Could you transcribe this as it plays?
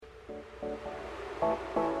Good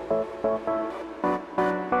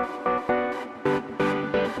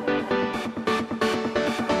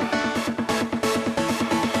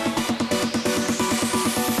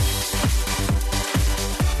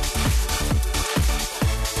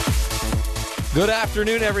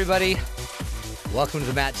afternoon, everybody. Welcome to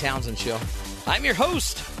the Matt Townsend Show. I'm your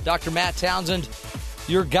host, Dr. Matt Townsend,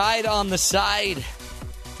 your guide on the side,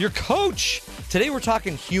 your coach. Today we're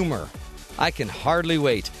talking humor. I can hardly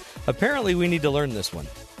wait. Apparently, we need to learn this one.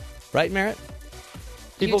 Right, Merritt?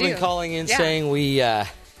 People have been calling in saying we've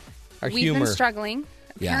been struggling.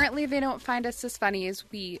 Apparently, they don't find us as funny as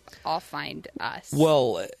we all find us.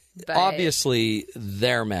 Well, obviously,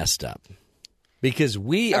 they're messed up because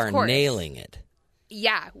we are nailing it.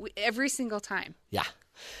 Yeah, every single time. Yeah.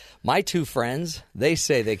 My two friends, they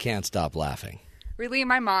say they can't stop laughing. Really,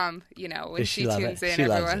 my mom, when she tunes in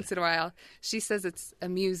every once in a while, she says it's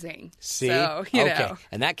amusing. See? So, you know.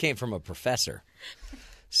 And that came from a professor.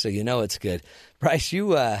 So you know it's good. Bryce,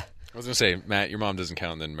 you... I was going to say, Matt, your mom doesn't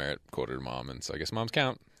count, and then Merritt quoted her mom, and so I guess moms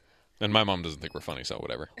count. And my mom doesn't think we're funny, so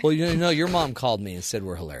whatever. Well, your mom called me and said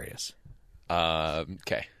we're hilarious.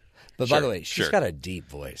 Okay. But by the way, she's got a deep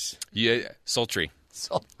voice. Yeah, sultry.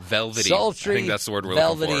 Velvety. Sultry, I think that's the word we're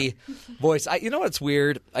velvety looking for. Voice. You know what's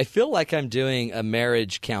weird? I feel like I'm doing a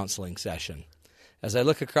marriage counseling session as I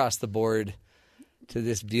look across the board to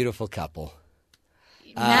this beautiful couple.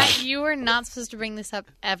 Matt, you are not supposed to bring this up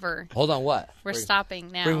ever. Hold on, what? We're stopping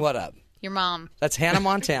now. Bring what up? Your mom. That's Hannah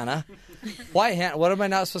Montana. Why? What am I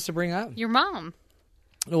not supposed to bring up? Your mom.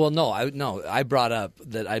 Well, no. I brought up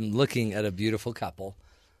that I'm looking at a beautiful couple,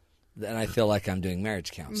 and I feel like I'm doing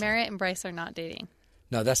marriage counseling. Merritt and Bryce are not dating.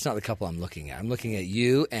 No, that's not the couple I'm looking at. I'm looking at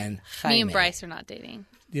you and Jaime. Me and Bryce are not dating.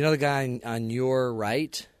 You know the guy on your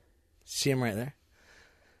right? See him right there?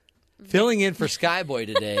 Filling in for Skyboy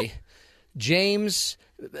today, James.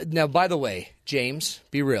 Now, by the way, James,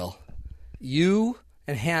 be real. You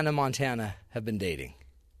and Hannah Montana have been dating.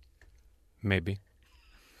 Maybe.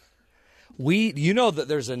 You know that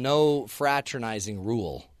there's a no fraternizing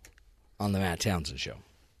rule on the Matt Townsend Show.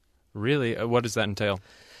 Really? What does that entail?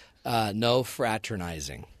 No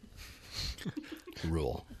fraternizing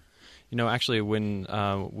rule. Actually, when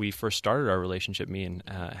we first started our relationship, me and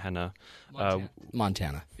Hannah, Hannah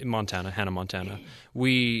Montana,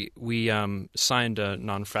 we signed a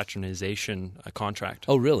non-fraternization contract.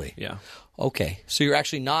 Oh, really? Yeah. Okay, so you're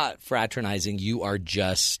actually not fraternizing; you are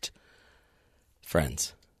just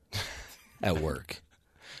friends at work.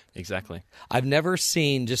 Exactly. I've never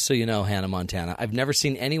seen, just so you know, Hannah Montana, I've never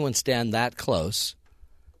seen anyone stand that close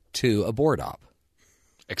to a board op.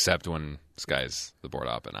 Except when Sky's the board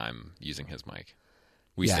op and I'm using his mic.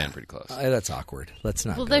 We stand pretty close. That's awkward. Let's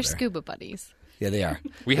not go they're there. scuba buddies. Yeah, they are.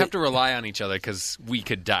 We have to rely on each other because we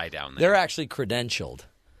could die down there. They're actually credentialed.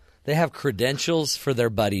 They have credentials for their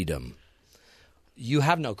buddydom. You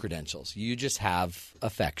have no credentials. You just have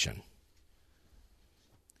affection.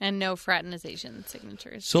 And no fraternization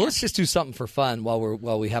signatures. So let's just do something for fun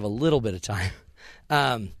while we have a little bit of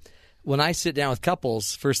time. When I sit down with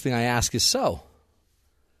couples, first thing I ask is, so,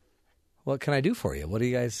 what can I do for you? What do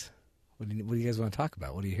you guys want to talk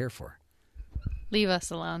about? What are you here for? Leave us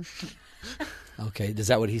alone. Okay. Is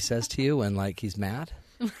that what he says to you when, he's mad?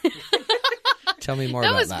 Tell me more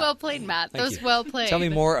about that. That was well played, Matt. That was well played. Tell me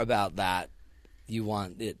more about that. You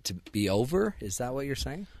want it to be over? Is that what you're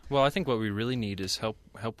saying? Well, I think what we really need is help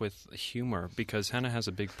with humor, because Hannah has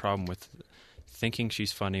a big problem with thinking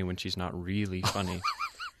she's funny when she's not really funny.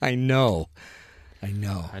 I know. I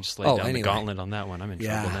just laid down the gauntlet on that one. I'm in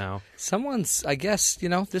trouble now. I guess,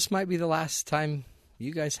 this might be the last time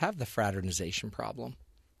you guys have the fraternization problem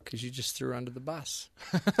because you just threw her under the bus.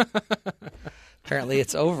 Apparently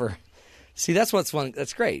it's over. See, that's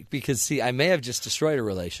great because, I may have just destroyed a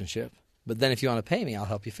relationship, but then if you want to pay me, I'll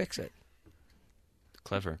help you fix it.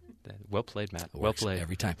 Clever. Well played, Matt. Well played.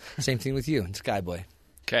 Every time. Same thing with you and Skyboy.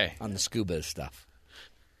 Okay. On the scuba stuff.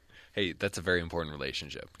 Hey, that's a very important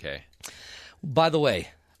relationship, okay? By the way,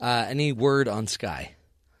 any word on Sky?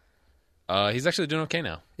 He's actually doing okay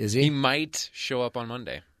now. Is he? He might show up on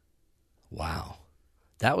Monday. Wow.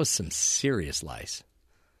 That was some serious lice.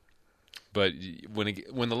 But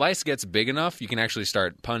when the lice gets big enough, you can actually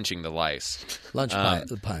start punching the lice.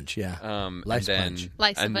 The punch, yeah. Lice punch.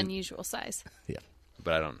 Lice of unusual size. Yeah.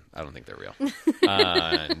 But I don't think they're real.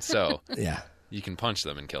 And so you can punch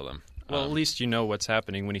them and kill them. Well, at least you know what's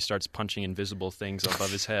happening when he starts punching invisible things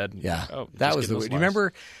above his head. Yeah, oh, that was the weird. Do you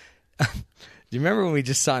remember? Do you remember when we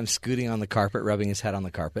just saw him scooting on the carpet, rubbing his head on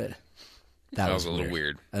the carpet? That was a little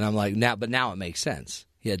weird. And I'm like, now it makes sense.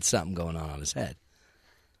 He had something going on his head.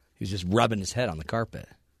 He was just rubbing his head on the carpet.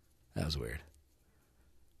 That was weird.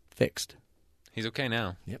 Fixed. He's okay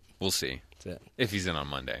now. Yep. We'll see. That's it. If he's in on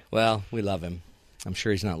Monday. Well, we love him. I'm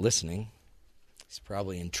sure he's not listening. He's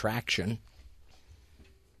probably in traction.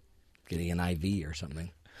 Getting an IV or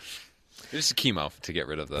something. It's chemo to get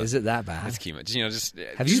rid of the... Is it that bad? It's chemo. Just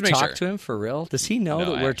Have just you make talked sure. to him for real? Does he know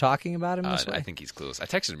that we're talking about him this way? I think he's clueless. I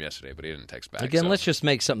texted him yesterday, but he didn't text back. Again, so. let's just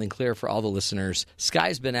make something clear for all the listeners.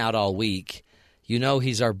 Sky's been out all week. You know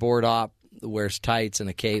he's our board op, wears tights and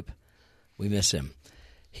a cape. We miss him.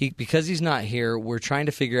 Because he's not here, we're trying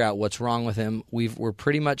to figure out what's wrong with him. We're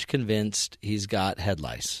pretty much convinced he's got head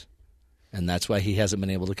lice, and that's why he hasn't been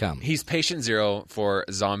able to come. He's patient 0 for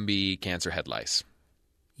zombie cancer head lice.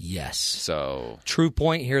 Yes. So true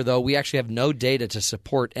point here, though. We actually have no data to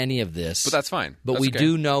support any of this. But that's fine. But that's we okay.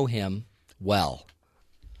 do know him well.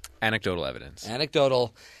 Anecdotal evidence.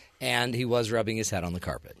 Anecdotal, and he was rubbing his head on the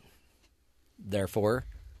carpet. Therefore,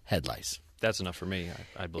 head lice. That's enough for me.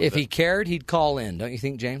 I believe If he cared, he'd call in. Don't you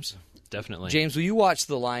think, James? Definitely. James, will you watch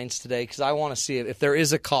the lines today? Because I want to see if there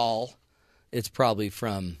is a call, it's probably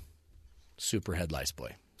from Super Head Lice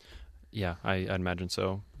Boy. Yeah, I'd imagine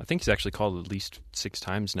so. I think he's actually called at least 6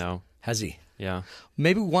 times now. Has he? Yeah.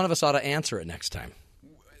 Maybe one of us ought to answer it next time.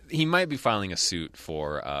 He might be filing a suit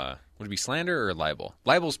for, would it be slander or libel?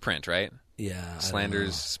 Libel's print, right? Yeah.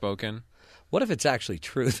 Slander's spoken. What if it's actually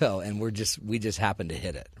true, though, and we just happen to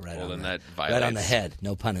hit it right Well, on then that right violates. on the head?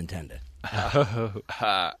 No pun intended.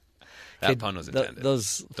 That pun was intended.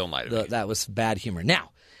 Don't lie to me. That was bad humor.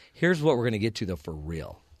 Now, here's what we're going to get to, though, for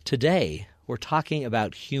real. Today, we're talking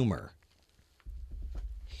about humor.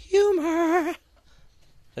 Humor.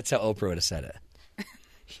 That's how Oprah would have said it.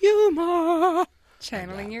 Humor.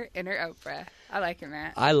 Channeling your inner Oprah. I like it,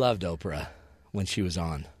 Matt. I loved Oprah when she was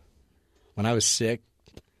on. When I was sick,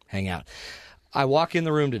 hang out. I walk in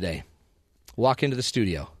the room today, walk into the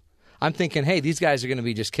studio. I'm thinking, hey, these guys are going to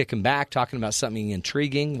be just kicking back, talking about something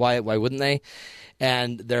intriguing. Why wouldn't they?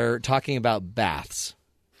 And they're talking about baths.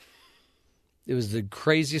 It was the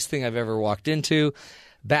craziest thing I've ever walked into.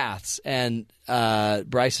 Baths. And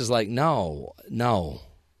Bryce is like, no. No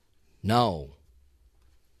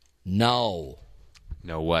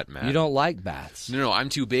what, Matt? You don't like baths. No, I'm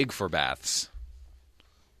too big for baths.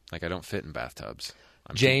 Like, I don't fit in bathtubs.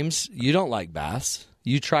 James, you don't like baths.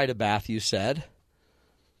 You tried a bath, you said.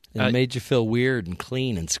 And it made you feel weird and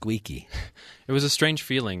clean and squeaky. It was a strange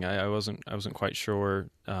feeling. I wasn't quite sure.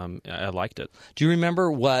 I liked it. Do you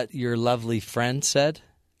remember what your lovely friend said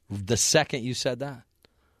the second you said that?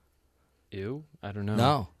 Ew? I don't know.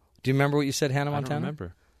 No. Do you remember what you said, Hannah I Montana? don't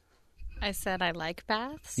remember. I said I like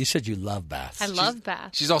baths. You said you love baths. I love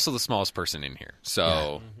baths. She's also the smallest person in here.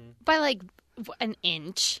 So, By like an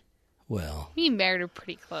inch. Well, Me and Merritt are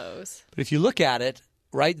pretty close. but if you look at it,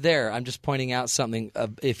 right there, I'm just pointing out something.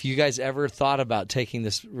 If you guys ever thought about taking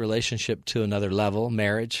this relationship to another level,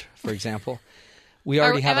 marriage, for example, we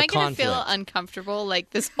already have a Am I going to conflict. feel uncomfortable like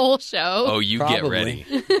this whole show? oh, you Probably.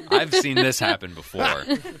 get ready. I've seen this happen before. I'm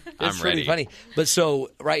It's ready. really funny. But so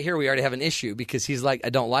right here, we already have an issue because he's like, I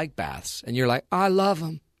don't like baths. And you're like, I love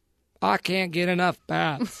them. I can't get enough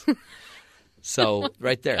baths. So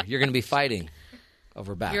right there, you're going to be fighting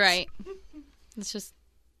over baths. You're right. Let's just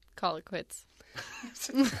call it quits.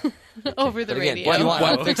 Over the But again, radio. do you want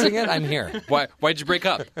help fixing it? I'm here. Why'd you break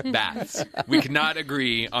up? Baths. We could not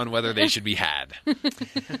agree on whether they should be had.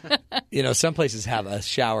 You know, some places have a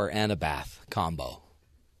shower and a bath combo.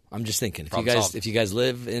 I'm just thinking, Problem solved. if you guys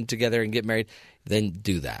live in together and get married, then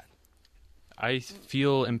do that. I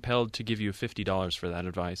feel impelled to give you $50 for that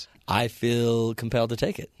advice. I feel compelled to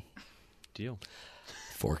take it. Deal.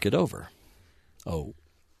 Fork it over. Oh,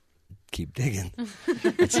 keep digging.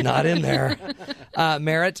 It's not in there.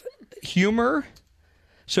 Merritt, humor.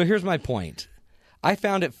 So here's my point. I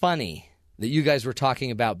found it funny that you guys were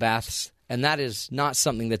talking about baths, and that is not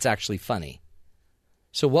something that's actually funny.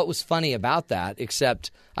 So what was funny about that,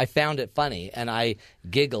 except I found it funny, and I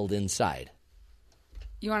giggled inside?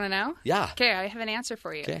 You want to know? Yeah. Okay, I have an answer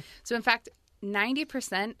for you. Okay. So, in fact,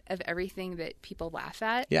 90% of everything that people laugh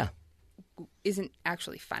at Yeah. isn't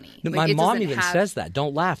actually funny. No, Like, my it mom doesn't even have- says that.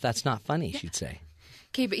 Don't laugh. That's not funny, she'd say.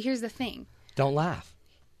 Okay, but here's the thing. Don't laugh.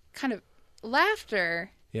 Kind of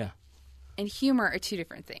laughter Yeah. and humor are two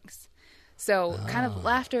different things. So, kind of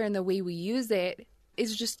laughter and the way we use it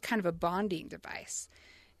is just kind of a bonding device.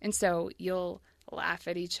 And so you'll laugh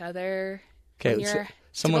at each other. Okay, when so you're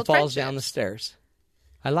someone to build falls down the friendships. stairs.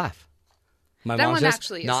 I laugh. My That mom one says,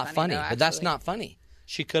 actually is not funny, funny. though, But that's actually. not funny.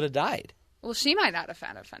 She could have died. Well, she might not have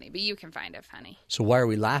found it funny, but you can find it funny. So why are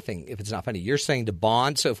we laughing if it's not funny? You're saying to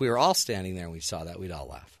bond, so if we were all standing there and we saw that, we'd all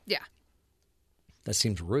laugh. Yeah. That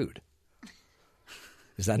seems rude.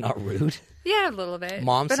 Is that not rude? Yeah, a little bit.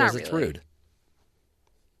 Mom but says not it's really. rude.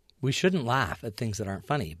 We shouldn't laugh at things that aren't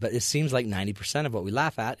funny, but it seems like 90% of what we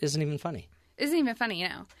laugh at isn't even funny. Isn't even funny,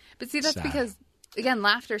 But see, that's Sad. because, again,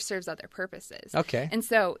 laughter serves other purposes. Okay. And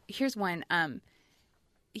so here's one.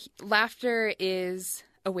 Laughter is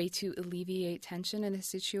a way to alleviate tension in a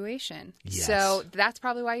situation. Yes. So that's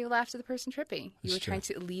probably why you laughed at the person tripping. You That's were true. trying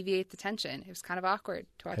to alleviate the tension. It was kind of awkward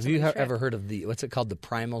to watch Have you somebody trip. ever heard of what's it called? The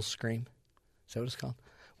primal scream? Is that what it's called?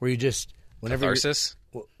 Where you just, whenever you're- Catharsis?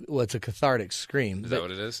 well, it's a cathartic scream. Is that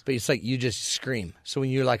what it is? But it's like you just scream. So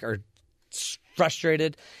when you like are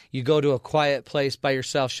frustrated, you go to a quiet place by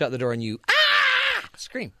yourself, shut the door, and you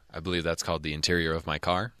scream. I believe that's called the interior of my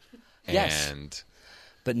car. Yes. And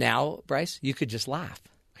But now, Bryce, you could just laugh.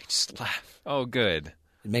 I just laugh. Oh, good.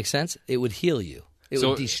 It makes sense? It would heal you. It So-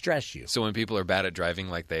 would de-stress you. So when people are bad at driving,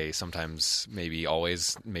 like they sometimes, maybe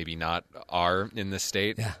always, maybe not are in this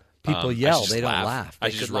state. Yeah. People I yell. should just They don't laugh. I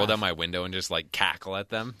They should could just roll laugh. down my window and just like cackle at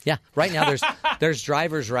them. Yeah. Right now, there's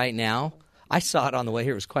drivers right now. I saw it on the way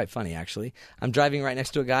here. It was quite funny, actually. I'm driving right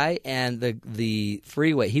next to a guy, and the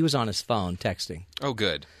freeway, he was on his phone texting. Oh,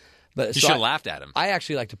 good. But You so should have I- laughed at him. I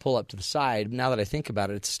actually like to pull up to the side. Now that I think about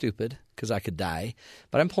it, it's stupid because I could die.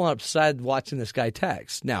 But I'm pulling up to the side watching this guy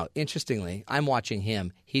text. Now, interestingly, I'm watching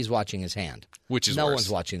him. He's watching his hand. Which is no worse. one's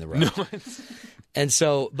watching the road. And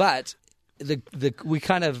so, but we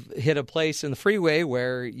kind of hit a place in the freeway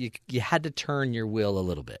where you had to turn your wheel a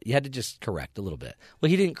little bit. You had to just correct a little bit. Well,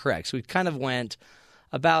 he didn't correct, so we kind of went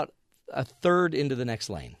about a third into the next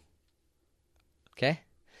lane. Okay?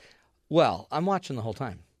 Well, I'm watching the whole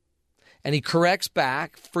time. And he corrects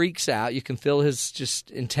back, freaks out. You can feel his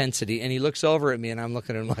just intensity. And he looks over at me, and I'm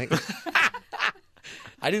looking at him like,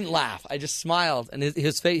 I didn't laugh. I just smiled. And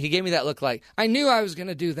his face, he gave me that look like, I knew I was going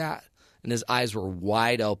to do that. And his eyes were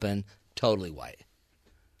wide open, totally white.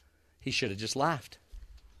 He should have just laughed.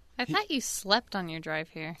 I thought you slept on your drive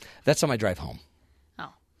here. That's on my drive home.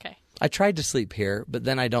 Oh, okay. I tried to sleep here, but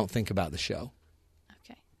then I don't think about the show.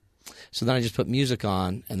 Okay. So then I just put music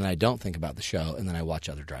on, and then I don't think about the show, and then I watch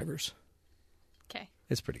other drivers. Okay.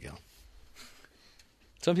 It's pretty good.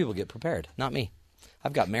 Some people get prepared, not me.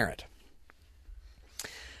 I've got merit.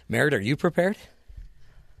 Merit, are you prepared?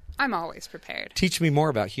 I'm always prepared. Teach me more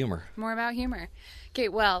about humor. More about humor. Okay,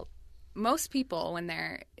 well, most people when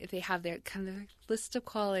they have their kind of list of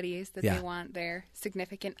qualities that Yeah. they want their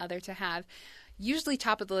significant other to have, usually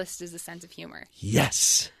top of the list is a sense of humor.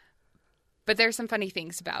 Yes. But there's some funny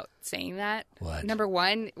things about saying that. What? Number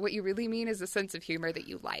one, what you really mean is a sense of humor that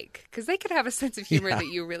you like. Because they could have a sense of humor Yeah. that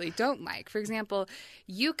you really don't like. For example,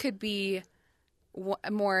 you could be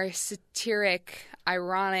a more satiric,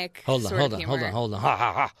 ironic Hold on. Ha,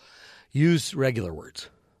 ha, Ha. Use regular words.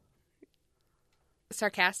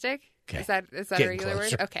 Sarcastic? Okay. Is that a Getting regular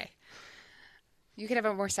closer. word? Okay. You could have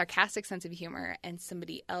a more sarcastic sense of humor, and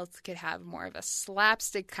somebody else could have more of a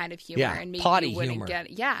slapstick kind of humor, Yeah, and maybe potty you wouldn't humor. get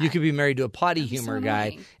it. Yeah. You could be married to a potty That'd be so humor guy,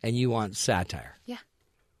 annoying. and you want satire. Yeah.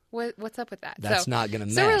 What's up with that? That's not gonna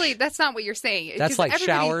So mesh. really, that's not what you're saying. That's 'Cause like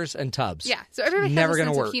everybody- showers and tubs. Yeah. So everybody Never has a gonna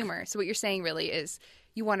sense work. of humor. So what you're saying really is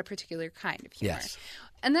you want a particular kind of humor. Yes.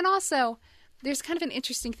 And then also, there's kind of an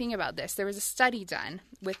interesting thing about this. There was a study done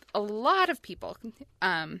with a lot of people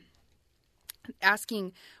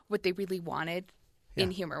asking what they really wanted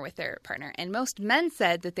in humor with their partner. And most men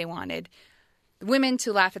said that they wanted women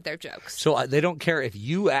to laugh at their jokes. So they don't care if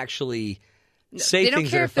you actually say They don't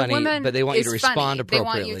things care that are if the funny, woman but they want you to is respond funny.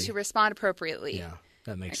 appropriately. They want you to respond appropriately. Yeah,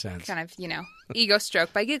 that makes sense. Kind of, ego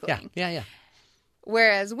stroke by Yeah, giggling. yeah.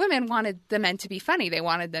 Whereas women wanted the men to be funny. They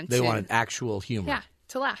wanted them They to... wanted actual humor. Yeah,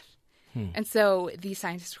 to laugh. And so these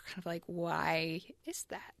scientists were kind of like, why is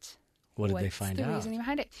that? What did they What's find the out? reasoning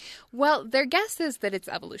behind it? Well, their guess is that it's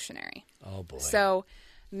evolutionary. Oh, boy. So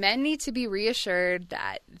men need to be reassured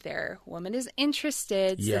that their woman is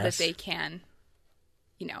interested so that Yes. they can,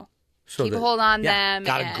 So keep a that- hold on yeah, them.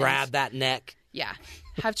 Gotta and, grab that neck. Yeah,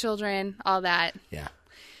 have children, all that. Yeah.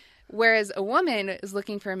 Whereas a woman is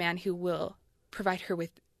looking for a man who will provide her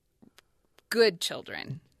with good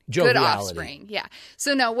children. Good Joviality. offspring, yeah.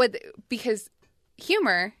 So no, because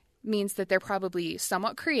humor means that they're probably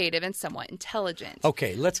somewhat creative and somewhat intelligent.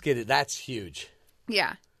 Okay, let's get it. That's huge.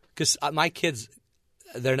 Yeah, Because my kids,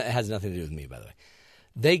 it has nothing to do with me, by the way.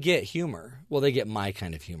 They get humor. Well, they get my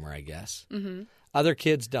kind of humor, I guess. Mm-hmm. Other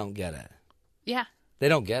kids don't get it. yeah. They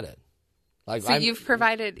don't get it. Like So you've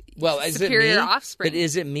provided is superior it me? offspring. But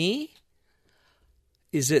is it me?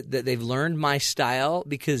 Is it that they've learned my style?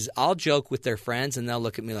 Because I'll joke with their friends and they'll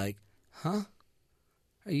look at me like, huh?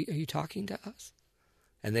 Are you talking to us?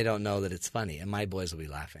 And they don't know that it's funny. And my boys will be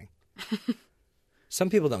laughing. Some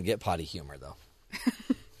people don't get potty humor, though.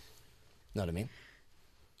 Know what I mean?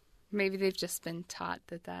 Maybe they've just been taught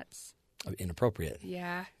that that's Inappropriate.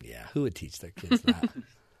 Yeah. Yeah, who would teach their kids that?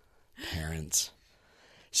 Parents.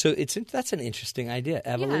 So that's an interesting idea.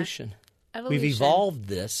 Evolution. Evolution. We've evolved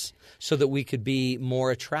this so that we could be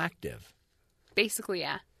more attractive. Basically,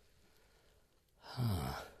 yeah.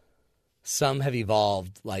 Some have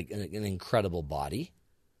evolved like an incredible body.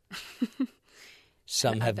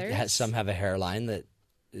 Some have a hairline that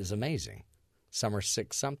is amazing. Some are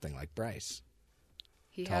 6-something like Bryce.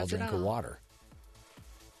 He Tall has it drink all. of water.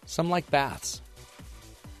 Some like baths.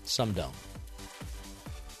 Some don't.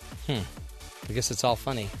 I guess it's all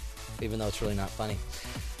funny, even though it's really not funny.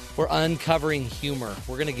 We're uncovering humor.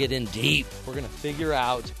 We're going to get in deep. We're going to figure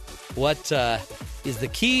out what is the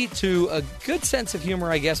key to a good sense of humor,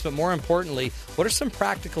 I guess, but more importantly, what are some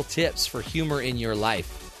practical tips for humor in your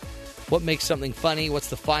life? What makes something funny? What's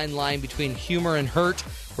the fine line between humor and hurt?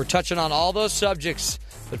 We're touching on all those subjects.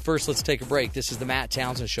 But first, let's take a break. This is the Matt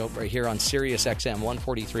Townsend Show right here on Sirius XM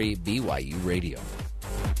 143 BYU Radio.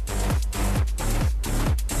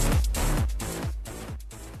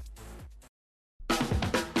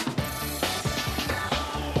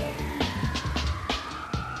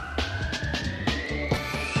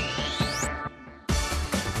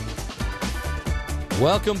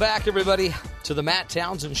 Welcome back, everybody, to the Matt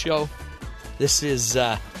Townsend Show. This is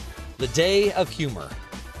the day of humor.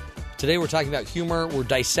 Today we're talking about humor. We're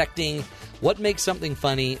dissecting what makes something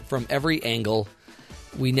funny from every angle.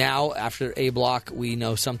 We now, after A block, we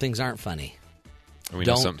know some things aren't funny. We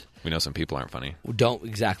know some people aren't funny. Don't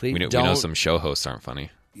exactly. We know some show hosts aren't funny.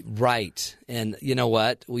 Right. And you know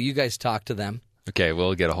what? Well, you guys talk to them. Okay,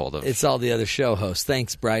 we'll get a hold of. It's all the other show hosts.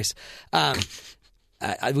 Thanks, Bryce.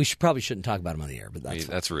 We probably shouldn't talk about them on the air, but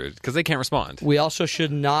that's rude because they can't respond. We also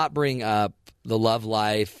should not bring up the love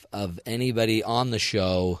life of anybody on the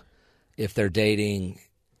show if they're dating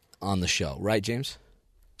on the show. Right, James?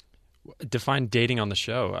 Define dating on the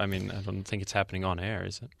show. I mean, I don't think it's happening on air,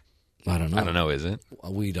 is it? I don't know. Is it?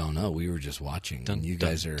 We don't know. We were just watching. And you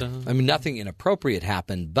guys are... I mean, nothing inappropriate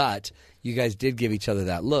happened, but you guys did give each other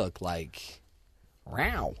that look like,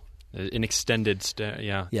 wow. An extended stare.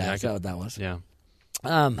 Yeah. Yeah, is that what that was? Yeah.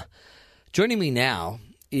 Joining me now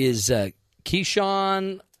is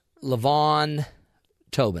Keyshawn Levon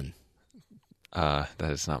Tobin. That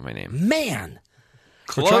is not my name. Man,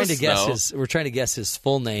 Close, we're trying to guess his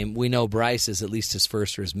full name. We know Bryce is at least his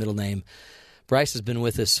first or his middle name. Bryce has been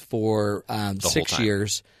with us for 6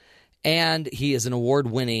 years, and he is an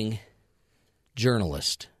award-winning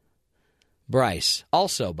journalist. Bryce,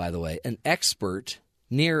 also, by the way, an expert,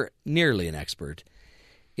 nearly an expert,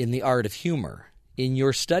 in the art of humor. In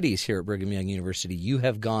your studies here at Brigham Young University, you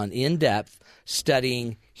have gone in-depth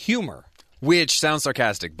studying humor. Which sounds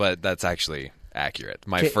sarcastic, but that's actually accurate.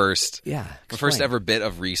 My first ever bit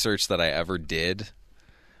of research that I ever did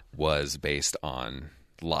was based on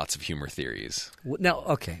lots of humor theories. Now,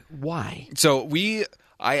 okay, why? So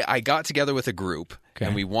I got together with a group,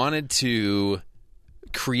 and we wanted to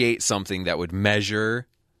create something that would measure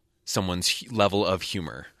someone's level of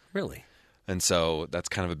humor. Really? And so that's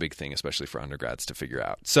kind of a big thing, especially for undergrads to figure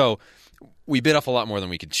out. So we bit off a lot more than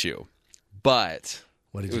we could chew. But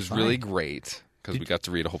it was really great because we got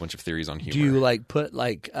to read a whole bunch of theories on humor. Do you put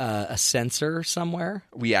a sensor somewhere?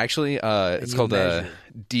 We actually, it's called a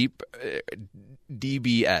deep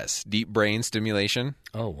DBS, deep brain stimulation.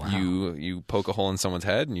 Oh, wow. You poke a hole in someone's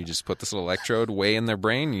head and you just put this little electrode way in their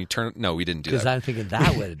brain and you turn. No, we didn't do that. Because I'm thinking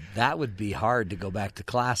that would be hard to go back to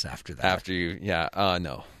class after that.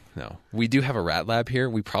 No. We do have a rat lab here.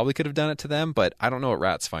 We probably could have done it to them, but I don't know what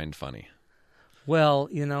rats find funny. Well,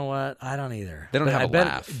 you know what? I don't either. They don't have a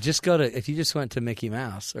laugh. Just if you just went to Mickey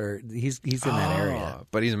Mouse, or he's in that area.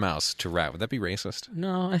 But he's a mouse to rat. Would that be racist?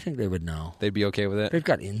 No, I think they would know. They'd be okay with it? They've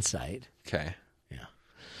got insight. Okay. Yeah.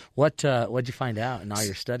 What'd you find out in all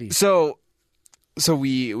your studies? So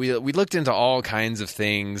we looked into all kinds of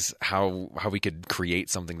things, how we could create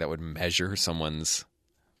something that would measure someone's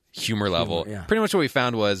humor level. Yeah. Pretty much what we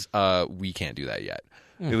found was we can't do that yet.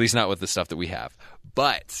 At least not with the stuff that we have.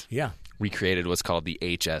 But we created what's called the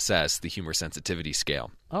HSS, the Humor Sensitivity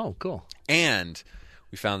Scale. Oh, cool. And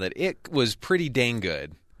we found that it was pretty dang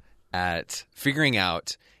good at figuring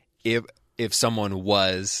out if someone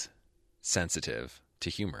was sensitive to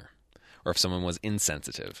humor or if someone was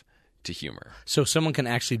insensitive to humor. So someone can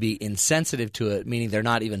actually be insensitive to it, meaning they're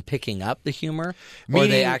not even picking up the humor, or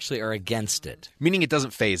they actually are against it. Meaning it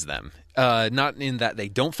doesn't faze them. Not in that they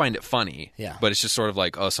don't find it funny, yeah, but it's just sort of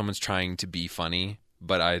like, oh, someone's trying to be funny,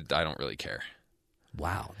 but I don't really care.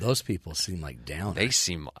 Wow, those people seem like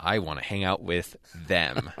downers. I want to hang out with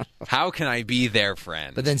them. How can I be their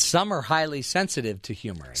friend? But then some are highly sensitive to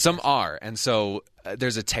humor. Some are, and so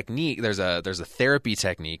there's a technique. There's a therapy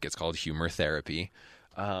technique. It's called humor therapy.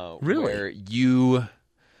 Really? Where you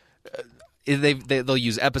they'll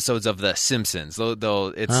use episodes of The Simpsons.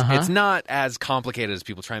 It's not as complicated as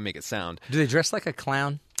people try and make it sound. Do they dress like a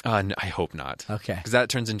clown? No, I hope not. Okay. Because that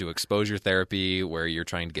turns into exposure therapy where you're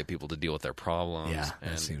trying to get people to deal with their problems. Yeah,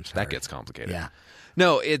 and that seems that hard. gets complicated. Yeah.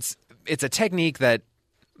 No, it's a technique that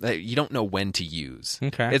you don't know when to use.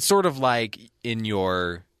 Okay. It's sort of like in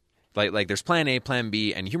your like there's plan A, plan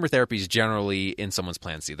B, and humor therapy is generally in someone's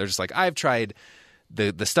plan C. They're just like, I've tried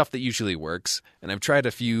the stuff that usually works, and I've tried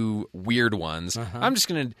a few weird ones. I'm just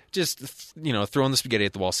gonna throw in the spaghetti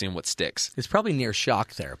at the wall, seeing what sticks. It's probably near shock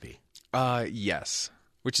therapy. Yes.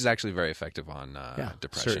 Which is actually very effective on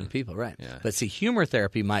depression. Certain people, right. Yeah. But see, humor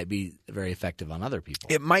therapy might be very effective on other people.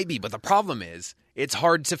 It might be, but the problem is it's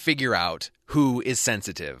hard to figure out who is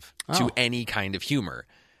sensitive to any kind of humor.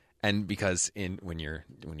 And because when you're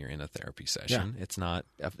in a therapy session, it's not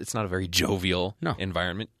a very jovial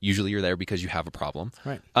environment. Usually you're there because you have a problem.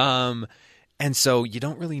 Right. And so you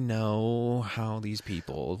don't really know how these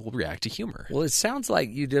people will react to humor. Well, it sounds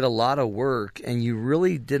like you did a lot of work and you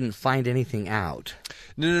really didn't find anything out.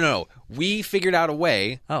 No. We figured out a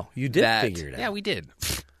way. Oh, you did figure it out. Yeah, we did.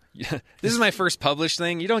 This is my first published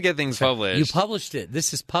thing. You don't get things published. You published it.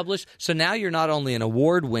 This is published. So now you're not only an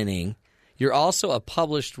award-winning, you're also a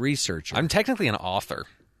published researcher. I'm technically an author.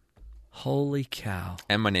 Holy cow.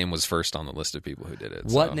 And my name was first on the list of people who did it.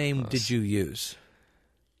 What name did you use?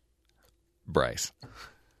 Bryce.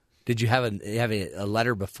 Did you have a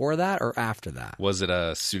letter before that or after that? Was it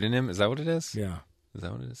a pseudonym? Is that what it is? Yeah. Is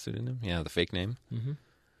that what it is? Pseudonym? Yeah, the fake name. Mm-hmm.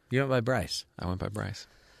 You went by Bryce. I went by Bryce.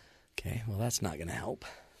 Okay, well, that's not going to help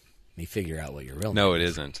me figure out what your real name No, is. it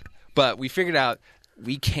isn't. But we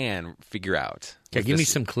can figure out. Okay, give me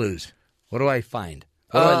some clues. What do I find?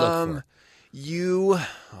 What do I look for?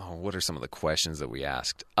 What are some of the questions that we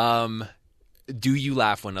asked? Do you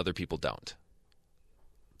laugh when other people don't?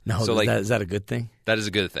 No, So, is that a good thing? That is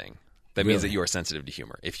a good thing. That means Really? that you are sensitive to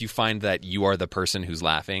humor. If you find that you are the person who's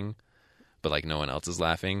laughing, but like no one else is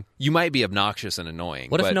laughing, you might be obnoxious and annoying.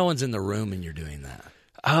 What if no one's in the room and you're doing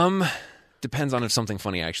that? Depends on if something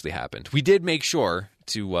funny actually happened. We did make sure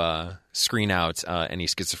to screen out any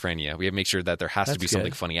schizophrenia. We have to make sure that there has to be That's something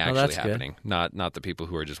good. funny Oh, actually that's good. happening. Not the people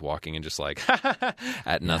who are just walking and just like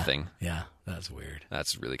at nothing. Yeah, that's weird.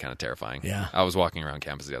 That's really kind of terrifying. Yeah. I was walking around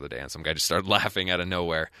campus the other day and some guy just started laughing out of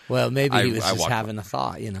nowhere. Well, maybe he was I just walked- having a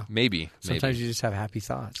thought, you know. Maybe. Sometimes you just have happy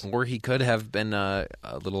thoughts. Or he could have been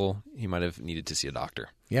he might have needed to see a doctor.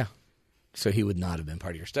 Yeah. So he would not have been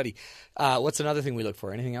part of your study. What's another thing we look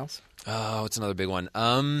for? Anything else? Oh, it's another big one.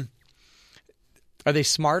 Are they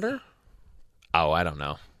smarter? Oh, I don't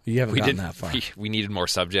know. You haven't We gotten did that far. We needed more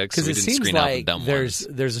subjects, so Because we it didn't seems screen out the like dumb there's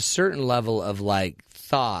ones. a certain level of like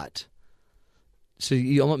thought. So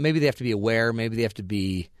maybe they have to be aware. Maybe they have to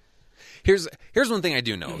be. Here's one thing I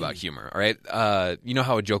do know about humor. All right, you know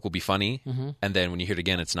how a joke will be funny, and then when you hear it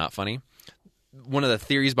again, it's not funny. One of the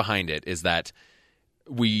theories behind it is that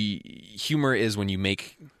humor is when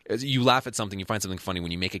you laugh at something, you find something funny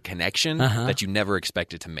when you make a connection that you never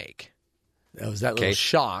expected to make. It was that little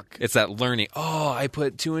shock. It's that learning. Oh, I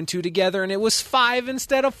put 2 and 2 together, and it was 5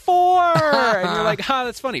 instead of 4, and you're like,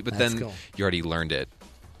 that's funny. But That's then cool. you already learned it,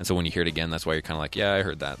 and so when you hear it again, that's why you're kind of like, yeah, I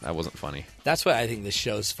heard that. That wasn't funny. That's why I think this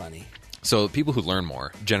show's funny. So people who learn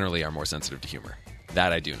more generally are more sensitive to humor.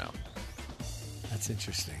 That I do know. That's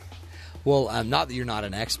interesting. Well, not that you're not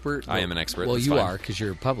an expert. I am an expert. Well, That's you fine. are because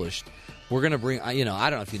you're published. We're going to bring, I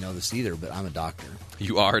don't know if you know this either, but I'm a doctor.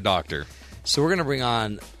 You are a doctor. So we're going to bring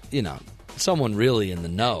on, someone really in the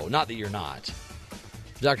know. Not that you're not.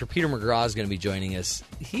 Dr. Peter McGraw is going to be joining us.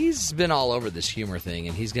 He's been all over this humor thing,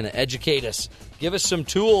 and he's going to educate us, give us some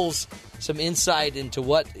tools, some insight into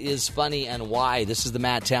what is funny and why. This is the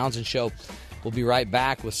Matt Townsend Show. We'll be right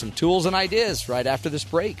back with some tools and ideas right after this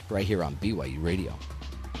break, right here on BYU Radio.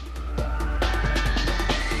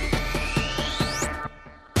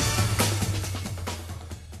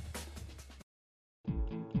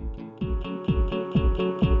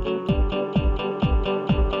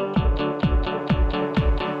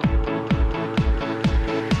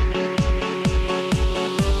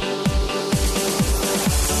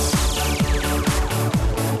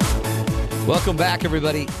 Welcome back,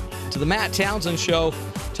 everybody, to the Matt Townsend Show.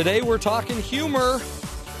 Today we're talking humor.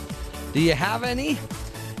 Do you have any?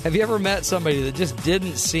 Have you ever met somebody that just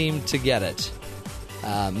didn't seem to get it?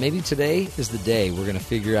 Maybe today is the day we're going to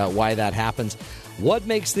figure out why that happens. What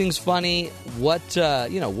makes things funny? What,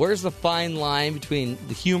 where's the fine line between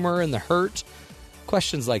the humor and the hurt?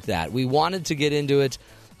 Questions like that. We wanted to get into it.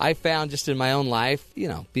 I found just in my own life,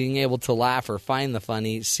 being able to laugh or find the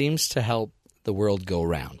funny seems to help the world go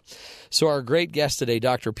round. So our great guest today,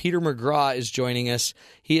 Dr. Peter McGraw, is joining us.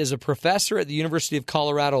 He is a professor at the University of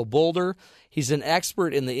Colorado Boulder. He's an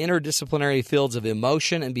expert in the interdisciplinary fields of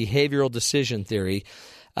emotion and behavioral decision theory.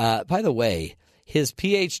 By the way, his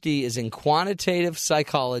PhD is in quantitative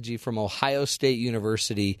psychology from Ohio State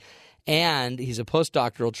University, and he's a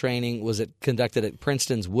postdoctoral training conducted at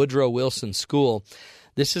Princeton's Woodrow Wilson School.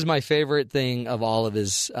 This is my favorite thing of all of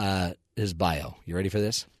his bio. You ready for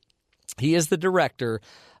this? He is the director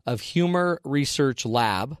of Humor Research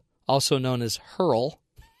Lab, also known as HURL,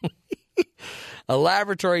 a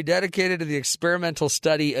laboratory dedicated to the experimental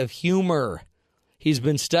study of humor. He's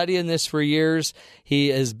been studying this for years. He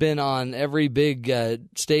has been on every big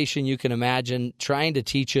station you can imagine, trying to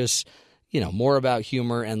teach us, more about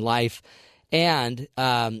humor and life. And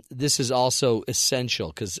this is also essential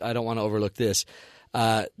because I don't want to overlook this.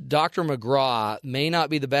 Dr. McGraw may not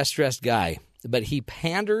be the best dressed guy, but he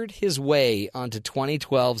pandered his way onto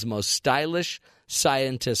 2012's most stylish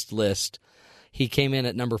scientist list. He came in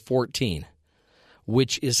at number 14,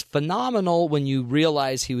 which is phenomenal when you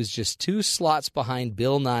realize he was just 2 slots behind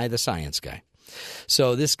Bill Nye the Science Guy.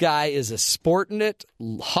 So this guy is a sporting it,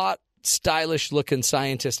 hot, stylish-looking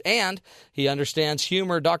scientist, and he understands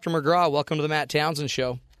humor. Dr. McGraw, welcome to the Matt Townsend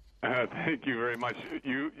Show. Thank you very much.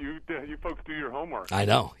 You folks do your homework. I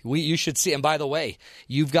know. You should see. And by the way,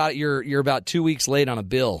 you're about 2 weeks late on a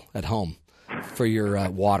bill at home for your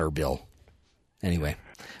water bill. Anyway,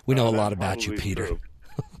 we know a lot about you, Peter.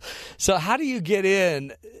 So how do you get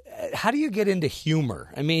in? How do you get into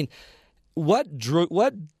humor? I mean, what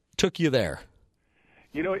took you there?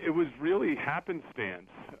 It was really happenstance.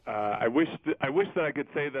 I wish that I could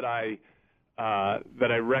say that I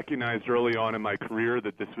recognized early on in my career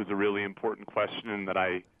that this was a really important question and that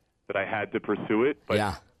I had to pursue it.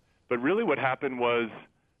 But really what happened was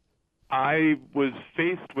I was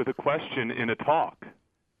faced with a question in a talk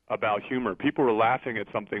about humor. People were laughing at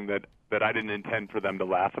something that I didn't intend for them to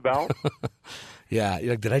laugh about. Yeah,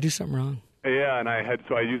 you're like, did I do something wrong? Yeah, and I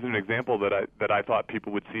used an example that I thought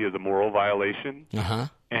people would see as a moral violation. Uh-huh.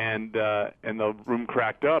 And the room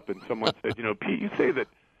cracked up, and someone said, Pete, you say that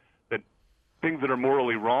things that are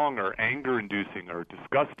morally wrong are anger-inducing or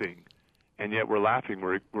disgusting, and yet we're laughing.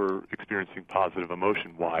 We're experiencing positive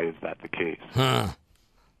emotion. Why is that the case? Huh.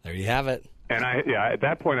 There you have it. And at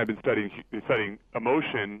that point, I've been studying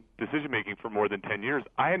emotion, decision-making for more than 10 years.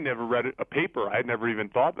 I had never read a paper. I had never even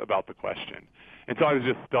thought about the question. And so I was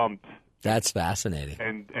just stumped. That's fascinating.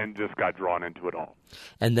 And just got drawn into it all.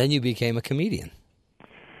 And then you became a comedian.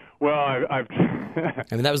 Well, I've I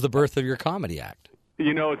mean, that was the birth of your comedy act.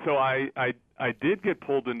 So I did get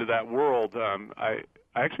pulled into that world. I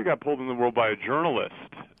actually got pulled in the world by a journalist.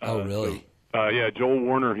 Oh, really? Joel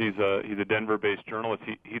Warner. He's a Denver-based journalist.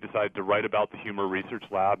 He decided to write about the Humor Research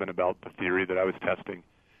Lab and about the theory that I was testing,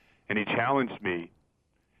 and he challenged me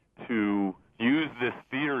to use this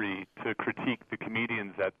theory to critique the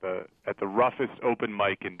comedians at the roughest open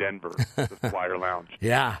mic in Denver, the Squire Lounge.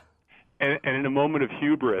 Yeah. And in a moment of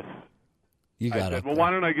hubris, I said, well,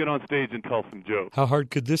 why don't I get on stage and tell some jokes? How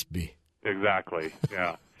hard could this be? Exactly,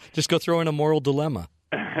 yeah. Just go throw in a moral dilemma.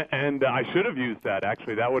 And I should have used that,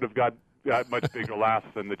 actually. That would have got much bigger laughs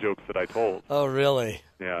than the jokes that I told. Oh, really?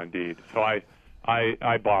 Yeah, indeed. So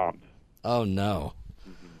I bombed. Oh, no.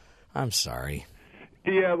 Mm-hmm. I'm sorry.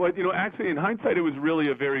 Yeah, well, actually, in hindsight, it was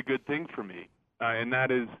really a very good thing for me. And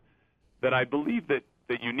that is that I believe that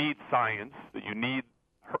you need science, that you need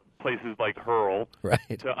places like HURL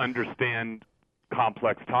to understand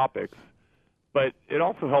complex topics, but it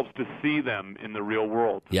also helps to see them in the real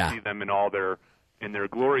world, to see them in all their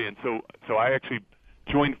glory. And so I actually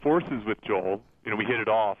joined forces with Joel. We hit it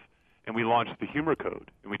off, and we launched the Humor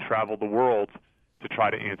Code, and we traveled the world to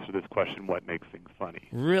try to answer this question: what makes things funny?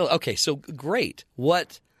 Really? Okay, so great.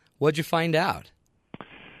 What'd you find out?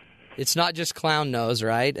 It's not just clown nose,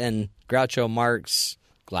 right? And Groucho Marx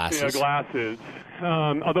glasses. Yeah, glasses.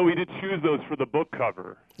 Although we did choose those for the book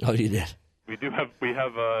cover. Oh, you did? We have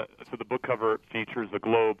so the book cover features a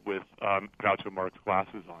globe with Groucho Marx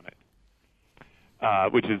glasses on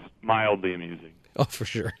it, which is mildly amusing. Oh, for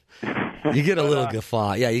sure. You get a little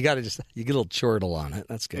guffaw. Yeah, you get a little chortle on it.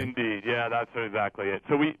 That's good. Indeed. Yeah, that's exactly it.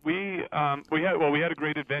 So we had a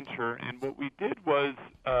great adventure, and what we did was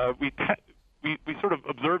we sort of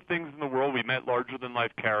observed things in the world. We met larger than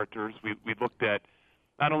life characters. We looked at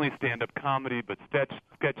not only stand-up comedy, but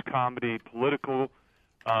sketch comedy, political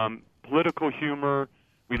humor.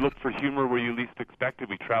 We look for humor where you least expect it.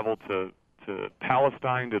 We traveled to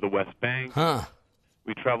Palestine, to the West Bank. Huh.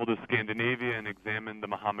 We traveled to Scandinavia and examined the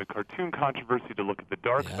Muhammad cartoon controversy to look at the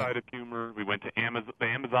dark side of humor. We went to the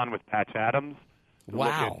Amazon with Patch Adams to look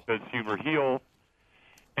at, does humor heal?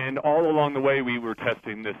 And all along the way, we were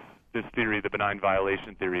testing this theory, the benign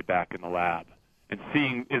violation theory, back in the lab, and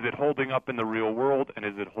seeing, is it holding up in the real world, and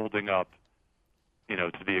is it holding up,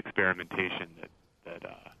 to the experimentation that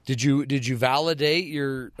Did you validate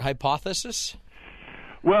your hypothesis?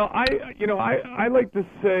 Well, I like to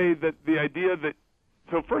say that the idea that,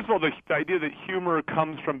 so first of all, the idea that humor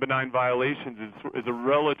comes from benign violations is a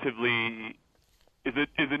relatively is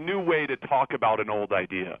a new way to talk about an old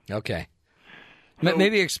idea. Okay. So,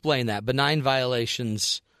 Maybe explain that. Benign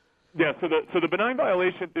violations. Yeah, so the benign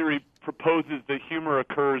violation theory proposes that humor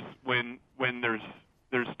occurs when there's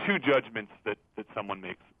two judgments that someone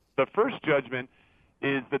makes. The first judgment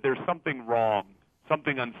is that there's something wrong,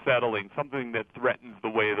 something unsettling, something that threatens the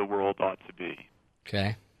way the world ought to be.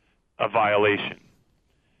 Okay. A violation.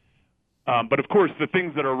 But of course, the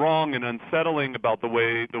things that are wrong and unsettling about the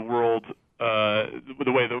way the world,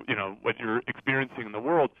 what you're experiencing in the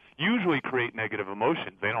world, usually create negative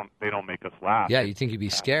emotions. They don't make us laugh. Yeah, you think you'd be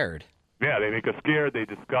scared. Yeah, they make us scared. They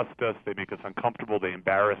disgust us. They make us uncomfortable. They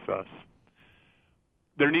embarrass us.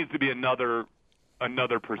 There needs to be another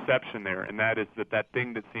perception there, and that is that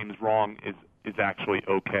thing that seems wrong is actually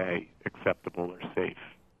okay, acceptable, or safe.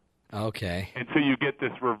 Okay. And so you get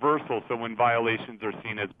this reversal. So when violations are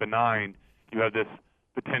seen as benign, you have this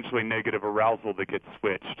potentially negative arousal that gets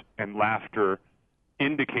switched, and laughter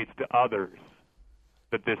indicates to others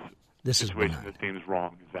that this situation that seems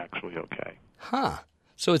wrong is actually okay. Huh.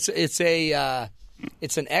 So it's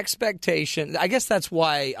an expectation. I guess that's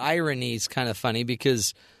why irony is kind of funny,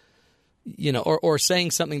 because or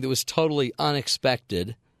saying something that was totally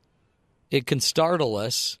unexpected, it can startle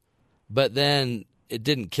us, but then it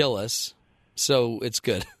didn't kill us, so it's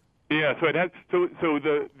good. Yeah, so it has. So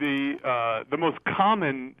the most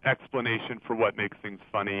common explanation for what makes things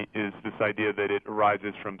funny is this idea that it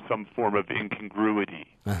arises from some form of incongruity,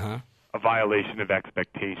 a violation of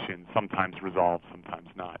expectation, sometimes resolved, sometimes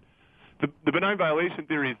not. The benign violation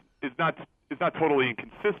theory is not totally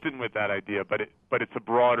inconsistent with that idea, but it's a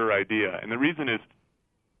broader idea, and the reason is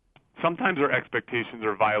sometimes our expectations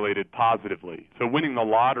are violated positively. So winning the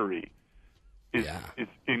lottery is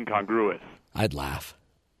incongruous. I'd laugh.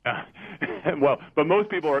 Well, but most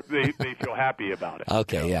people they feel happy about it.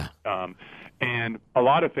 Okay, yeah. And a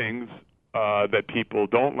lot of things that people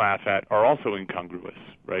don't laugh at are also incongruous,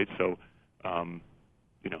 right? So,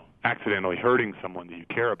 accidentally hurting someone that you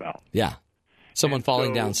care about. Yeah, someone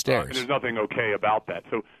falling downstairs. And there's nothing okay about that.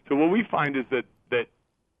 So what we find is that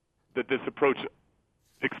this approach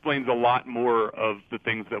explains a lot more of the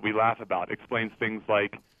things that we laugh about. It explains things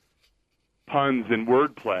like puns and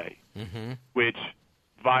wordplay, which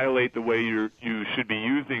violate the way you should be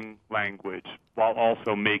using language while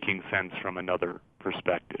also making sense from another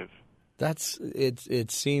perspective.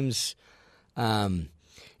 It seems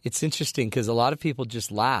it's interesting because a lot of people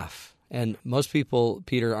just laugh, and most people,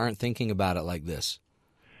 Peter, aren't thinking about it like this.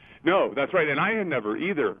 No, that's right, and I had never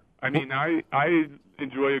either. I mean, I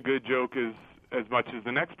enjoy a good joke as much as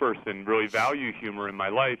the next person, really value humor in my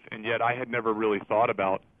life, and yet I had never really thought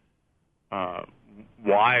about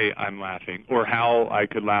why I'm laughing or how I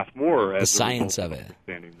could laugh more. As the science of it.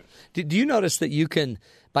 Understanding this. Do you notice that you can,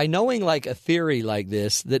 by knowing like a theory like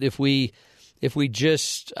this, that if we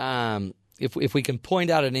just if we can point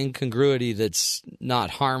out an incongruity that's not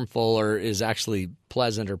harmful or is actually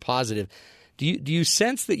pleasant or positive, do you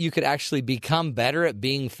sense that you could actually become better at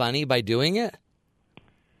being funny by doing it?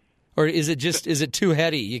 Or is it too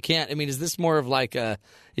heady? You can't. I mean, is this more of like it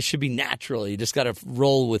should be natural? You just got to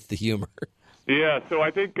roll with the humor. Yeah. So I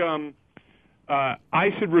think I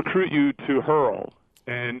should recruit you to Hurl,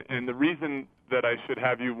 and the reason that I should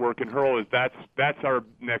have you work in Hurl is that's our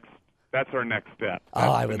next step.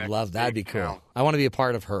 Oh, I would love that. That'd be cool. Count. I want to be a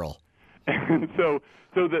part of Hurl. And so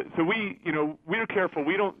we're careful.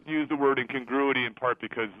 We don't use the word incongruity in part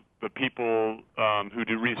because the people who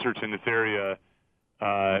do research in this area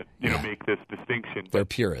make this distinction. They're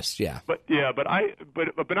purists, yeah. But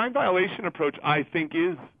a benign violation approach I think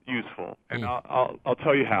is useful, and I'll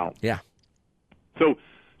tell you how. Yeah. So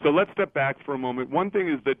let's step back for a moment. One thing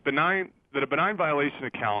is that a benign violation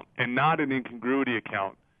account and not an incongruity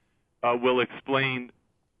account will explain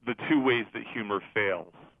the two ways that humor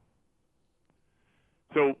fails.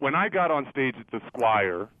 So when I got on stage at the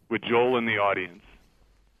Squire with Joel in the audience,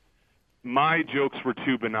 my jokes were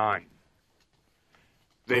too benign.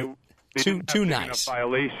 too enough nice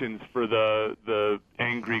violations for the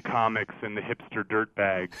angry comics and the hipster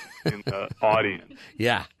dirtbags in the audience.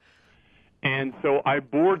 Yeah. And so I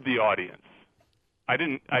bored the audience. I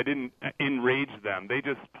didn't enrage them. They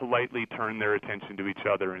just politely turned their attention to each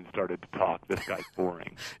other and started to talk. This guy's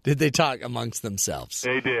boring. Did they talk amongst themselves?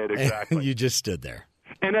 They did, exactly. And you just stood there.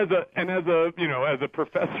 And as a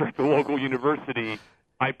professor at the local university,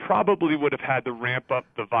 I probably would have had to ramp up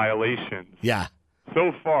the violations. Yeah.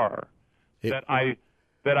 So far that I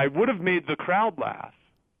would have made the crowd laugh,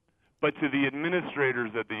 but to the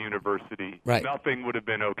administrators at the university, right. nothing would have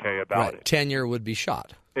been okay about it. Tenure would be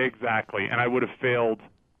shot. Exactly, and I would have failed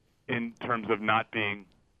in terms of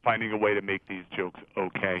finding a way to make these jokes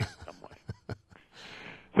okay in some way.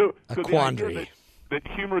 So quandary. The idea that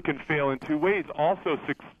humor can fail in two ways also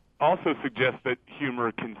suggests that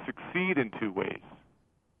humor can succeed in two ways.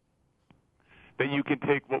 That you can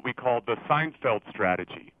take what we call the Seinfeld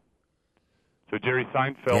strategy. So Jerry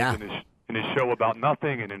Seinfeld in his show About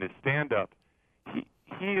Nothing and in his stand-up,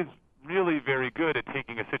 he is really very good at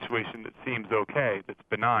taking a situation that seems okay, that's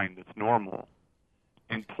benign, that's normal,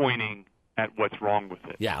 and pointing at what's wrong with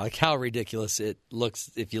it. Yeah, like how ridiculous it looks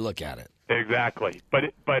if you look at it. Exactly, but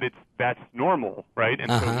that's normal, right? And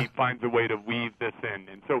so he finds a way to weave this in.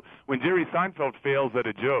 And so when Jerry Seinfeld fails at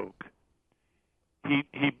a joke, he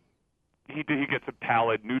gets a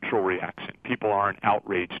pallid, neutral reaction. People aren't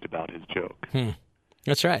outraged about his joke.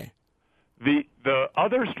 That's right. The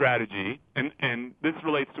other strategy, and this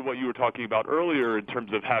relates to what you were talking about earlier in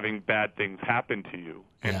terms of having bad things happen to you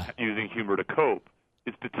and using humor to cope,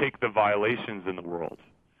 is to take the violations in the world,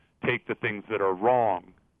 take the things that are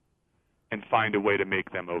wrong, and find a way to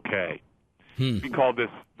make them okay. We call this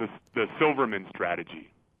the Silverman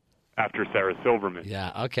strategy, after Sarah Silverman.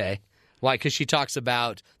 Yeah, okay. Why? Because she talks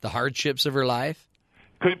about the hardships of her life?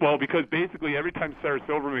 Well, because basically every time Sarah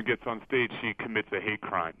Silverman gets on stage, she commits a hate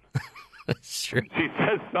crime. That's true. She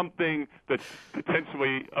says something that's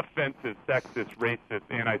potentially offensive, sexist, racist,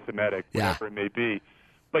 anti-Semitic, whatever it may be.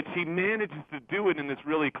 But she manages to do it in this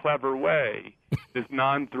really clever way, this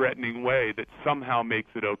non-threatening way that somehow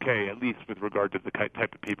makes it okay, at least with regard to the type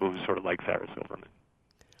of people who sort of like Sarah Silverman.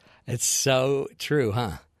 It's so true,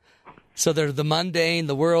 huh? So there's the mundane,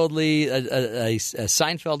 the worldly, a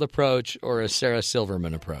Seinfeld approach or a Sarah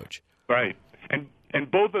Silverman approach. Right.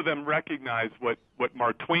 And both of them recognize what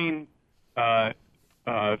Mark Twain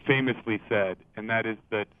famously said, and that is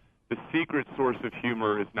that the secret source of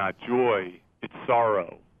humor is not joy, it's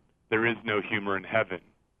sorrow. There is no humor in heaven.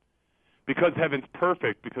 Because heaven's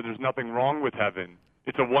perfect, because there's nothing wrong with heaven,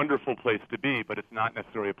 it's a wonderful place to be, but it's not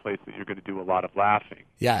necessarily a place that you're going to do a lot of laughing.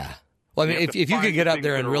 Yeah. Well, I mean, if you could get up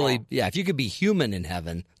there and really, if you could be human in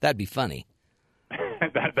heaven, that'd be funny.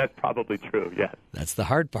 That's probably true, yes. That's the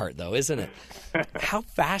hard part, though, isn't it? How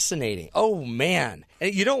fascinating. Oh, man.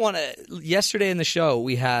 You don't want to – yesterday in the show,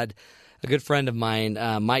 we had a good friend of mine,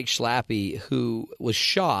 Mike Schlappy, who was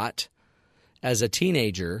shot as a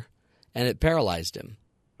teenager, and it paralyzed him.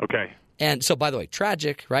 Okay. And so, by the way,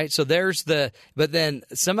 tragic, right? So there's the – but then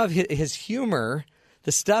some of his humor,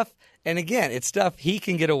 the stuff – and again, it's stuff he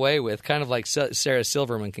can get away with, kind of like Sarah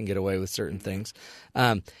Silverman can get away with certain things.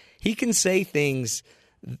 He can say things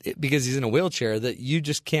because he's in a wheelchair that you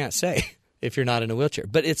just can't say if you're not in a wheelchair.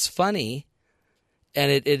 But it's funny,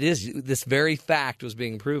 and it is. This very fact was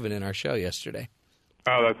being proven in our show yesterday.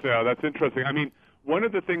 Oh, that's interesting. I mean, one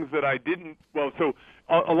of the things that I didn't – well, so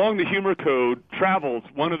along the humor code travels,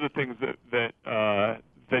 one of the things that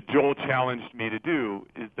Joel challenged me to do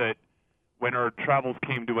is that when our travels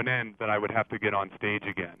came to an end, that I would have to get on stage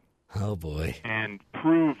again. Oh, boy. And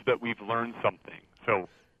prove that we've learned something. So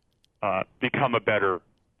become a better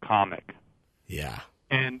comic. Yeah.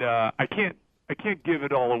 And I can't give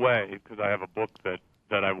it all away because I have a book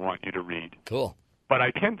that I want you to read. Cool. But I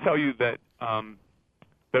can tell you that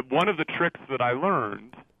that one of the tricks that I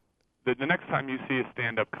learned, that the next time you see a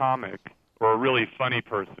stand-up comic or a really funny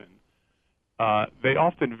person, they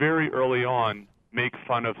often very early on make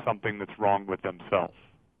fun of something that's wrong with themselves.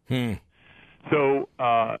 So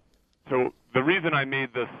the reason I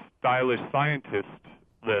made the stylish scientist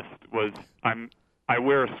list was I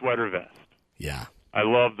wear a sweater vest. Yeah. I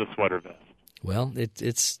love the sweater vest. Well,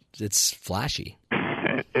 it's flashy.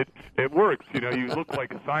 It works. You know, you look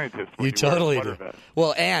like a scientist when you totally wear a sweater do. vest.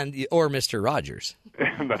 Well, or Mr. Rogers.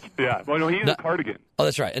 Yeah. Well, no, he's a cardigan. Oh,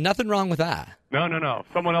 that's right. And nothing wrong with that. No.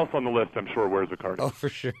 Someone else on the list, I'm sure, wears a cardigan. Oh, for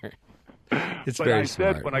sure. It's but very I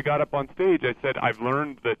smart. said when I got up on stage, I said I've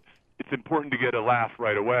learned that it's important to get a laugh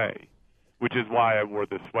right away, which is why I wore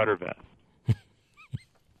this sweater vest.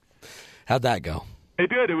 How'd that go? It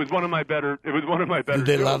did. It was one of my better. Did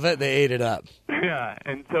they jokes. love it? They ate it up. Yeah,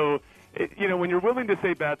 and so when you're willing to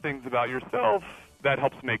say bad things about yourself, that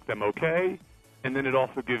helps make them okay. And then it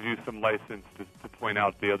also gives you some license to point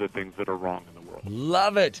out the other things that are wrong in the world.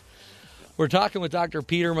 Love it. We're talking with Dr.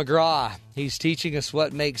 Peter McGraw. He's teaching us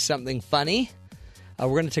what makes something funny. We're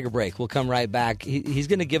going to take a break. We'll come right back. He's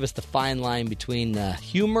going to give us the fine line between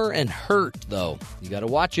humor and hurt, though. You got to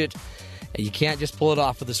watch it. You can't just pull it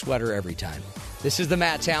off with a sweater every time. This is the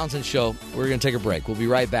Matt Townsend Show. We're going to take a break. We'll be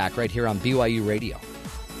right back right here on BYU Radio.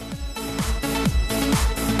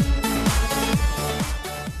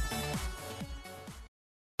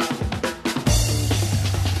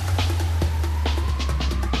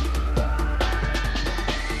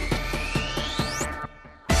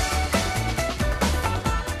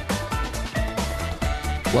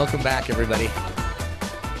 Welcome back, everybody.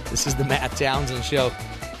 This is the Matt Townsend Show.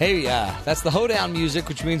 Hey, that's the hoedown music,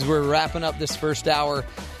 which means we're wrapping up this first hour.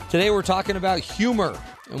 Today we're talking about humor,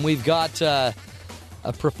 and we've got a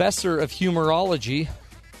professor of humorology.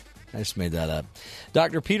 I just made that up.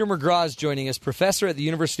 Dr. Peter McGraw is joining us, professor at the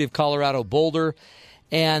University of Colorado Boulder,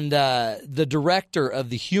 and the director of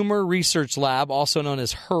the Humor Research Lab, also known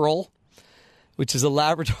as HURL, which is a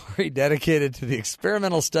laboratory dedicated to the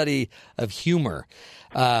experimental study of humor.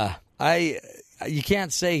 You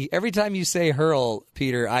can't say, every time you say HURL,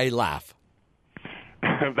 Peter, I laugh.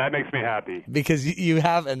 That makes me happy. Because you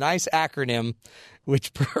have a nice acronym,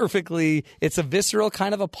 which perfectly, it's a visceral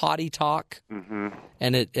kind of a potty talk,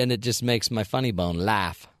 and it just makes my funny bone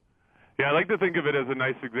laugh. Yeah, I like to think of it as a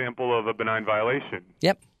nice example of a benign violation.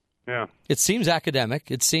 Yep. Yeah. It seems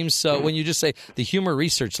academic. It seems so. When you just say the Humor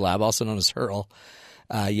Research Lab, also known as HURL,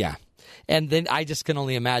 yeah. And then I just can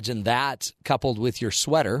only imagine that coupled with your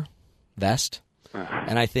sweater vest,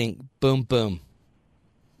 and I think, boom, boom,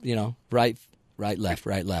 right,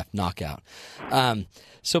 left, knockout.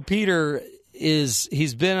 So Peter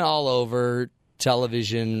he's been all over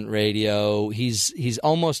television, radio. He's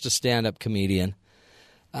almost a stand-up comedian.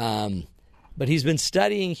 But he's been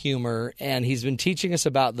studying humor, and he's been teaching us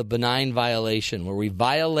about the benign violation, where we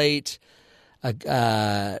violate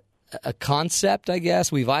a concept, I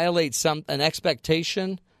guess. We violate an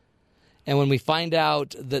expectation, and when we find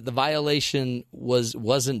out that the violation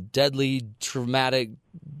wasn't deadly, dramatic,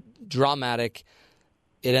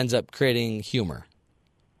 it ends up creating humor.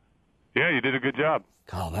 Yeah, you did a good job.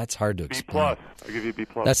 Oh, that's hard to explain. B+. I'll give you B+.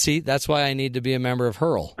 That's why I need to be a member of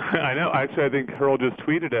HURL. I know. Actually, I think HURL just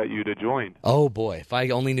tweeted at you to join. Oh, boy. If I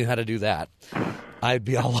only knew how to do that, I'd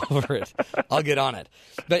be all over it. I'll get on it.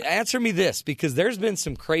 But answer me this, because there's been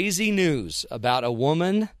some crazy news about a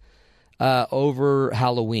woman over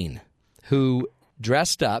Halloween who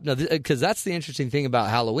dressed up. Now, because that's the interesting thing about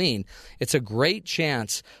Halloween. It's a great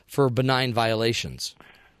chance for benign violations.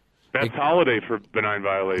 Best holiday for benign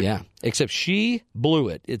violations. Yeah, except she blew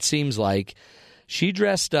it. It seems like she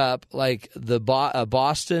dressed up like a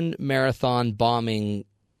Boston Marathon bombing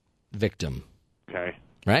victim. Okay.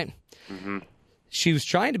 Right? Mm-hmm. She was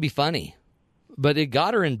trying to be funny, but it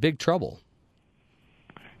got her in big trouble.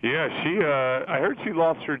 Yeah, I heard she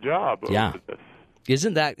lost her job over this.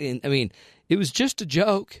 Isn't that, it was just a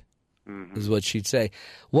joke, is what she'd say.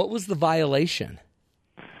 What was the violation?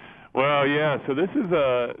 Well, yeah. So this is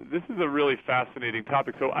a really fascinating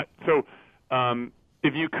topic. So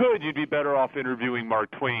if you could, you'd be better off interviewing Mark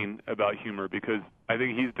Twain about humor, because I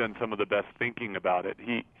think he's done some of the best thinking about it.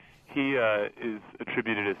 He is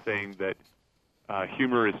attributed as saying that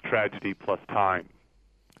humor is tragedy plus time.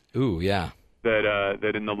 Ooh, yeah.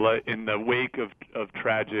 That in the wake of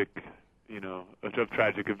tragic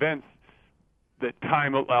events, that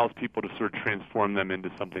time allows people to sort of transform them into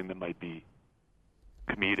something that might be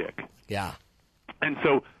comedic. Yeah. And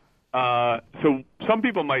so some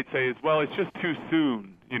people might say as well, it's just too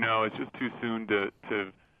soon. It's just too soon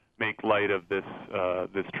to make light of this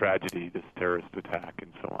tragedy, this terrorist attack,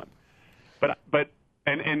 and so on. But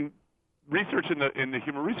research in the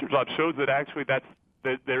Humor Research Lab shows that actually that's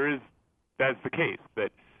the case.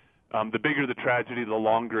 That the bigger the tragedy, the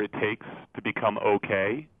longer it takes to become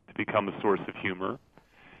okay, to become a source of humor.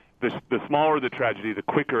 The smaller the tragedy, the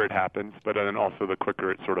quicker it happens, but then also the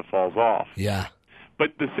quicker it sort of falls off. Yeah.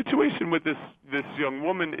 But the situation with this young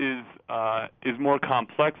woman is more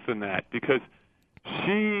complex than that, because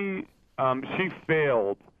she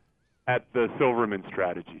failed at the Silverman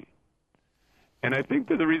strategy. And I think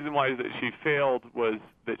that the reason why that she failed was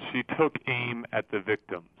that she took aim at the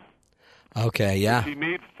victims. Okay, yeah. She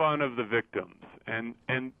made fun of the victims. And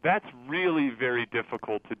that's really very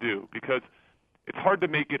difficult to do, because it's hard to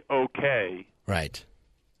make it okay. Right.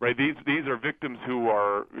 Right. These are victims who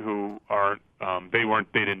aren't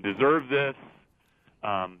they didn't deserve this.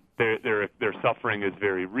 Their suffering is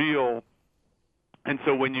very real. And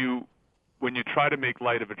so when you when you try to make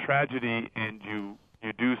light of a tragedy and you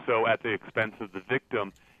do so at the expense of the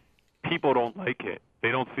victim, people don't like it.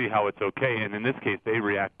 They don't see how it's okay. And in this case, they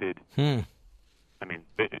reacted. I mean,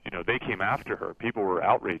 they came after her. People were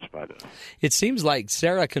outraged by this. It seems like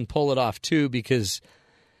Sarah can pull it off too, because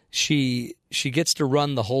she gets to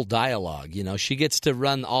run the whole dialogue. You know, she gets to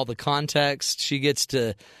run all the context. She gets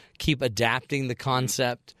to keep adapting the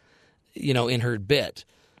concept, you know, in her bit.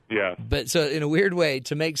 Yeah. But so in a weird way,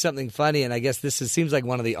 to make something funny, and I guess seems like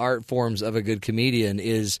one of the art forms of a good comedian,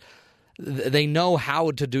 is they know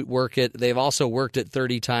how to work it. They've also worked it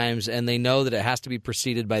 30 times, and they know that it has to be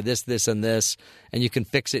preceded by this, this, and this, and you can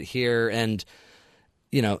fix it here and,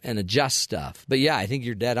 you know, and adjust stuff. But yeah, I think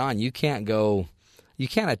you're dead on. You can't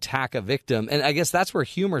attack a victim. And I guess that's where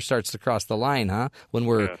humor starts to cross the line, huh? When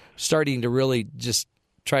we're starting to really just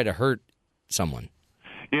try to hurt someone.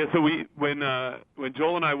 Yeah, so when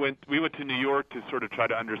Joel and I went to New York to sort of try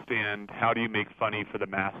to understand how do you make funny for the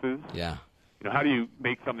masses. Yeah. You know, how do you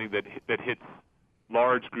make something that hits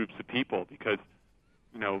large groups of people? Because,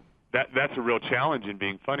 you know, that's a real challenge in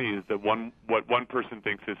being funny, is that what one person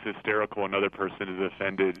thinks is hysterical, another person is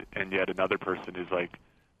offended, and yet another person is like,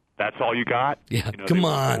 that's all you got? Yeah, you know, come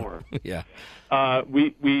on. Yeah.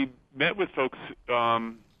 We met with folks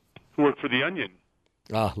who work for The Onion.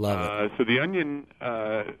 Oh, love it. So The Onion,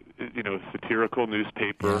 you know, satirical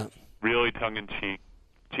newspaper, really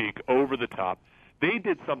tongue-in-cheek, over the top. They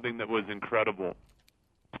did something that was incredible.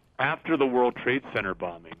 After the World Trade Center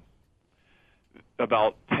bombing,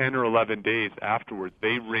 about 10 or 11 days afterwards,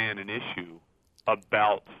 they ran an issue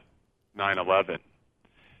about 9/11,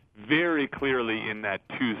 very clearly in that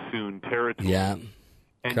too soon territory. Yeah,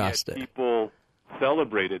 and crossed yet it. People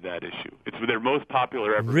celebrated that issue. It's their most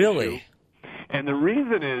popular ever Really? issue. And the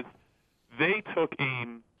reason is they took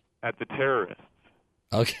aim at the terrorists.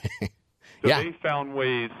 Okay. So yeah. they found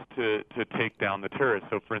ways to take down the terrorists.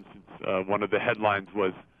 So, for instance, one of the headlines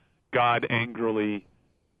was, God angrily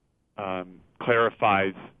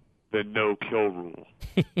clarifies the no-kill rule.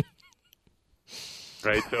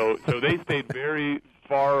 Right? So they stayed very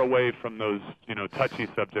far away from those, you know, touchy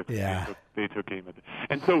subjects. Yeah. They took aim at it.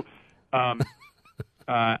 And so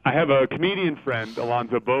I have a comedian friend,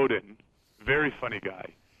 Alonzo Bowden, very funny guy,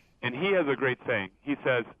 and he has a great saying. He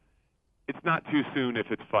says, it's not too soon if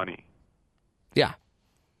it's funny. Yeah.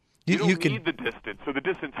 You don't need the distance, so the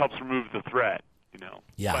distance helps remove the threat, you know.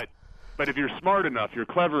 Yeah. But if you're smart enough, you're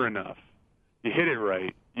clever enough, you hit it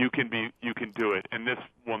right, you can do it. And this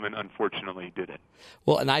woman, unfortunately, did it.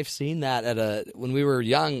 Well, and I've seen that when we were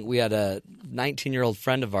young, we had a 19-year-old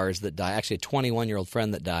friend of ours that died, actually a 21-year-old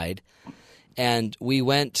friend that died, and we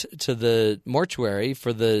went to the mortuary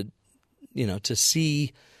for to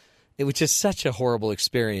see. It was just such a horrible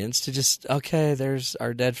experience to just, okay, there's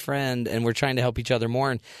our dead friend, and we're trying to help each other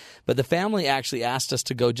mourn. But the family actually asked us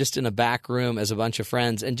to go just in a back room as a bunch of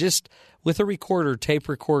friends and just with a recorder, tape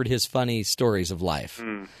record his funny stories of life.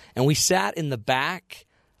 And we sat in the back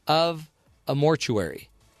of a mortuary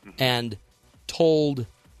and told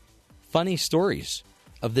funny stories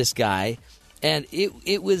of this guy. And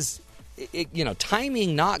it was,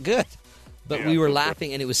 timing not good, but we were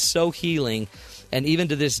laughing, and it was so healing. And even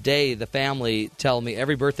to this day, the family tell me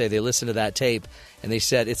every birthday they listen to that tape, and they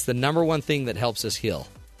said it's the number one thing that helps us heal.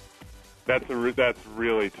 That's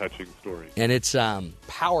really touching story. And it's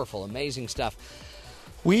powerful, amazing stuff.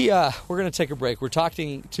 We're going to take a break. We're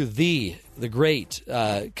talking to the great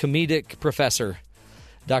comedic professor,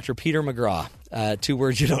 Dr. Peter McGraw. Two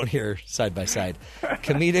words you don't hear side by side.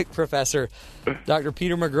 Comedic professor, Dr.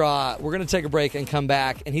 Peter McGraw. We're going to take a break and come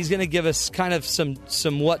back, and he's going to give us kind of some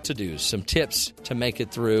what-to-dos, some tips to make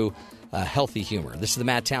it through healthy humor. This is the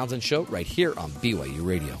Matt Townsend Show right here on BYU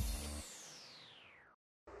Radio.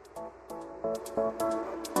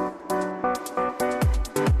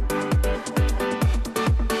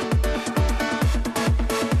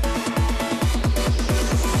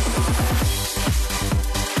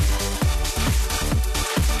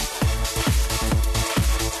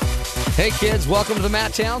 Hey kids, welcome to the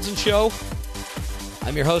Matt Townsend Show.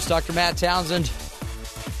 I'm your host, Dr. Matt Townsend,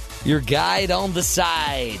 your guide on the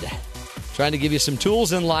side. Trying to give you some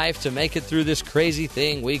tools in life to make it through this crazy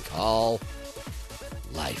thing we call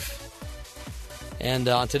life. And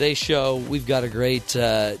on today's show, we've got a great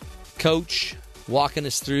coach walking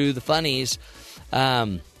us through the funnies.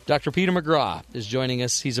 Dr. Peter McGraw is joining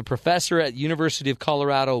us. He's a professor at University of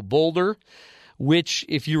Colorado Boulder, which,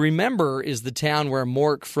 if you remember, is the town where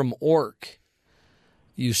Mork from Ork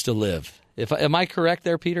used to live. Am I correct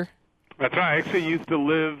there, Peter? That's right. I actually used to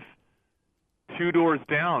live 2 doors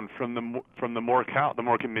down from the Mork house, the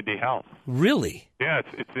Mork and Mindy house. Really? Yeah,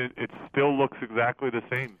 it still looks exactly the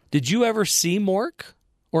same. Did you ever see Mork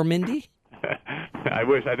or Mindy? I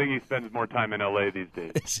wish. I think he spends more time in L.A. these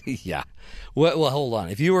days. Yeah. Well, hold on.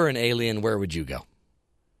 If you were an alien, where would you go?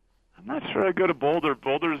 I'm not sure I'd go to Boulder.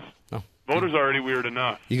 Boulder's already weird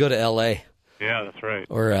enough. You go to L.A. Yeah, that's right.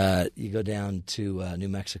 Or you go down to New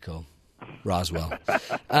Mexico, Roswell.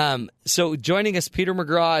 So joining us, Peter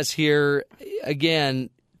McGraw is here. Again,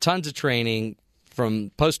 tons of training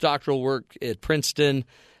from postdoctoral work at Princeton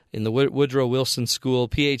in the Woodrow Wilson School,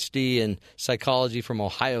 PhD in psychology from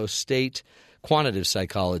Ohio State, quantitative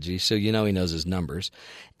psychology, so you know he knows his numbers.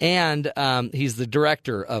 And he's the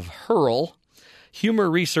director of HURL,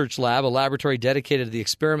 Humor Research Lab, a laboratory dedicated to the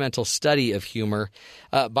experimental study of humor.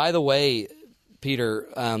 By the way, Peter,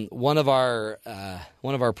 one of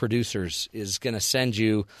our producers is going to send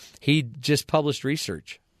you. He just published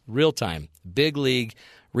research, real time, big league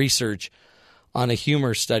research on a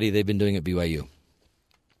humor study they've been doing at BYU.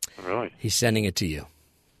 Really? He's sending it to you.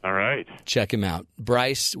 All right. Check him out.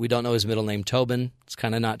 Bryce, we don't know his middle name, Tobin. It's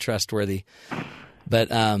kind of not trustworthy, but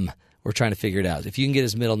we're trying to figure it out. If you can get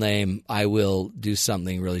his middle name, I will do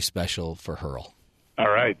something really special for Hurl. All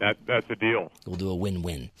right. That's a deal. We'll do a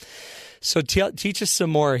win-win. So teach us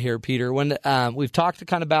some more here, Peter. When we've talked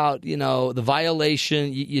kind of about the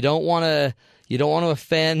violation, you don't want to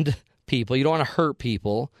offend people, you don't want to hurt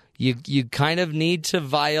people. You kind of need to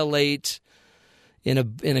violate in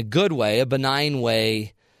a good way, a benign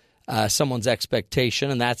way, someone's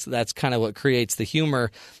expectation, and that's kind of what creates the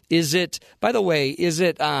humor. Is it? By the way, is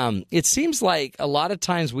it? It seems like a lot of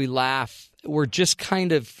times we laugh, we're just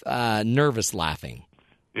kind of nervous laughing.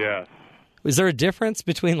 Yeah. Is there a difference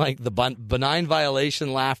between like the benign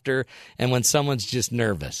violation laughter and when someone's just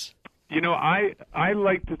nervous? I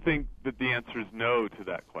like to think that the answer is no to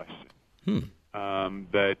that question.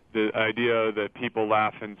 That the idea that people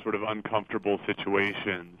laugh in sort of uncomfortable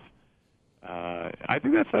situations, I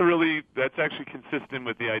think that's actually consistent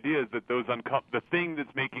with the idea that the thing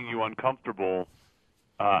that's making you uncomfortable,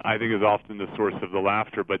 I think, is often the source of the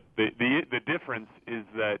laughter. But the difference is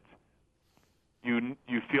that you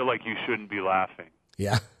feel like you shouldn't be laughing.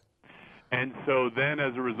 Yeah. And so then,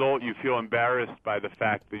 as a result, you feel embarrassed by the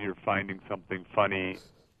fact that you're finding something funny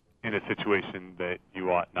in a situation that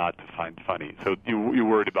you ought not to find funny. So you're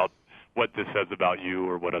worried about what this says about you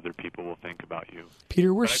or what other people will think about you.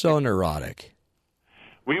 Peter, we're so neurotic.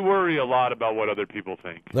 We worry a lot about what other people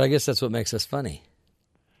think. But I guess that's what makes us funny.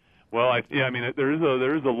 Well, there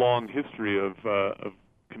is a long history of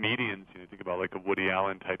comedians. Think about like a Woody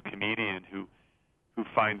Allen type comedian who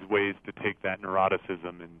finds ways to take that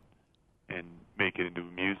neuroticism and make it into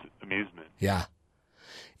amusement. Yeah.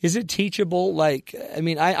 Is it teachable?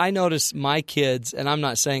 I notice my kids, and I'm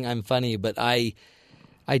not saying I'm funny, but I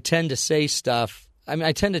tend to say stuff.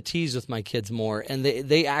 I tend to tease with my kids more, and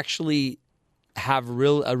they actually have a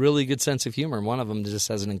really good sense of humor. And one of them just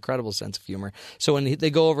has an incredible sense of humor. So when they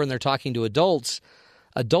go over and they're talking to adults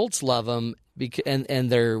love them, and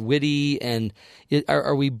they're witty. And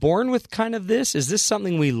are we born with kind of this? Is this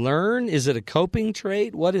something we learn? Is it a coping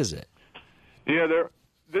trait? What is it? Yeah,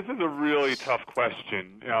 this is a really tough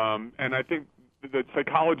question, and I think that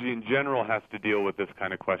psychology in general has to deal with this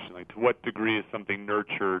kind of question, like to what degree is something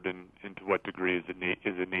nurtured and to what degree is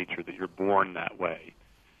it nature that you're born that way.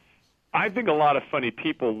 I think a lot of funny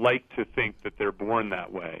people like to think that they're born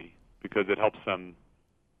that way because it helps them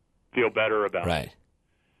feel better about it.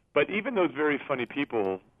 But even those very funny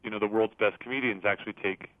people, the world's best comedians actually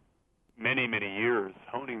take many, many years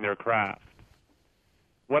honing their craft.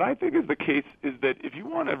 What I think is the case is that if you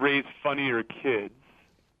want to raise funnier kids,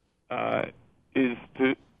 is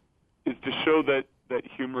to show that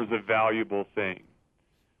humor is a valuable thing,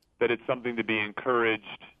 that it's something to be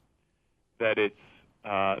encouraged, that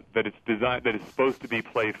it's designed, that it's supposed to be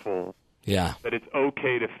playful, that it's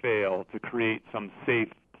okay to fail, to create some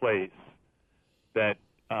safe place, that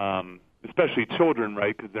especially children,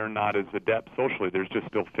 right, because they're not as adept socially, they're just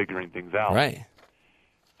still figuring things out, right?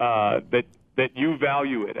 That you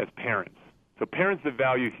value it as parents. So parents that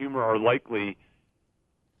value humor are likely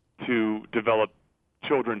to develop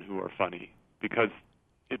children who are funny because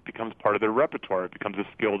it becomes part of their repertoire. It becomes a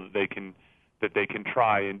skill that they can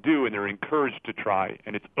try and do, and they're encouraged to try,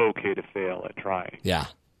 and it's okay to fail at trying. Yeah.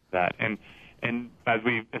 That and as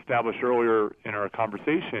we established earlier in our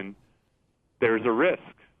conversation, there's a risk.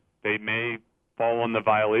 They may fall on the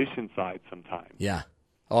violation side sometimes. Yeah.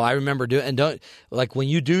 Oh, I remember when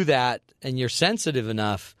you do that and you're sensitive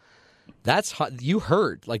enough, that's you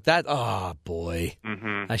hurt like that. Oh boy,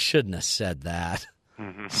 I shouldn't have said that.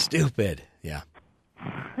 Stupid. Yeah.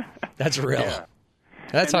 That's real. Yeah.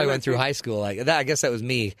 That's And how I then went through think- high school. Like that, I guess that was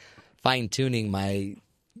me fine-tuning my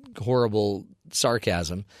horrible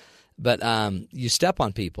sarcasm. But you step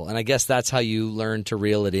on people, and I guess that's how you learn to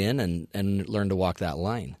reel it in and learn to walk that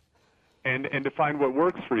line. And to find what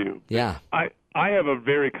works for you. Yeah. I have a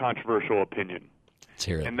very controversial opinion, Let's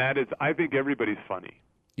hear it. and that is I think everybody's funny.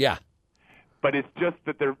 Yeah. But it's just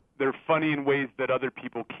that they're funny in ways that other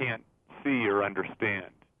people can't see or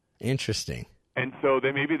understand. Interesting. And so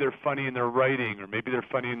maybe they're funny in their writing, or maybe they're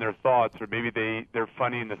funny in their thoughts, or maybe they're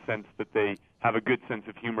funny in the sense that they have a good sense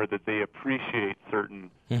of humor, that they appreciate certain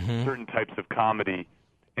types of comedy.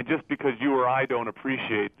 And just because you or I don't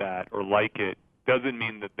appreciate that or like it doesn't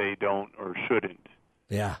mean that they don't or shouldn't.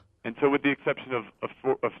 Yeah. And so, with the exception of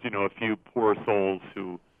a few poor souls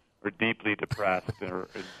who are deeply depressed or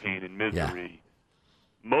in pain and misery,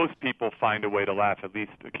 most people find a way to laugh at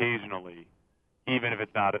least occasionally, even if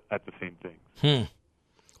it's not at the same thing.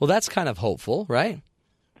 Well, that's kind of hopeful, right?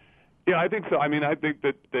 Yeah, I think so. I mean, I think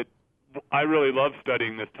that I really love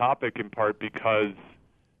studying this topic in part because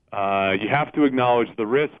you have to acknowledge the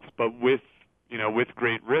risks, but with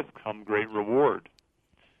great risk come great reward.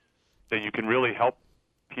 That you can really help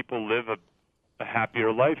people live a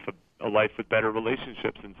happier life, a life with better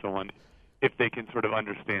relationships and so on, if they can sort of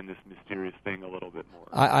understand this mysterious thing a little bit more.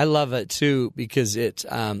 I love it too because it's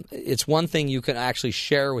one thing you can actually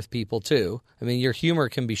share with people too. I mean, your humor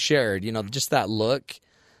can be shared. You know, just that look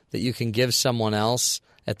that you can give someone else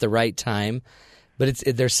at the right time. But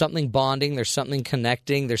there's something bonding. There's something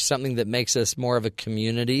connecting. There's something that makes us more of a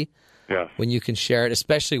community. Yeah. When you can share it,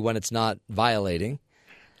 especially when it's not violating.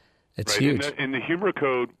 It's right. huge. In the humor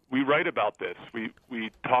code, we write about this. We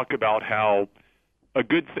talk about how a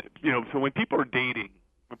good, so when people are dating,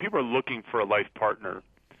 when people are looking for a life partner,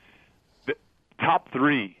 the top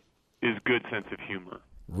 3 is good sense of humor.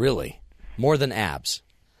 Really? More than abs.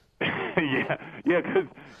 yeah,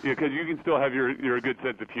 because you can still have your good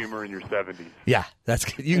sense of humor in your 70s. Yeah, that's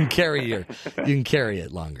good. You can carry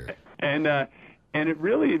it longer. And it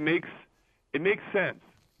really makes sense,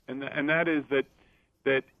 and that is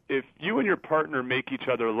that if you and your partner make each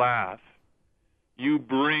other laugh, you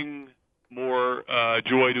bring more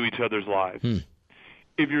joy to each other's lives.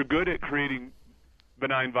 If you're good at creating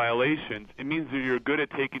benign violations, it means that you're good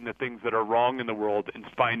at taking the things that are wrong in the world and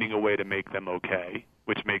finding a way to make them okay,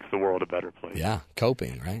 which makes the world a better place. Yeah,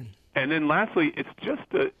 coping, right? And then lastly, it's just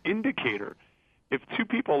an indicator. If two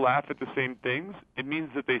people laugh at the same things, it means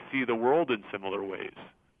that they see the world in similar ways.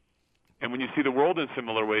 And when you see the world in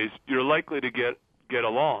similar ways, you're likely to get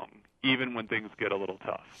along, even when things get a little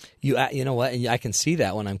tough. You know what? I can see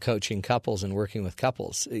that when I'm coaching couples and working with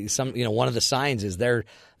couples. One of the signs is their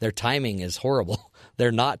timing is horrible.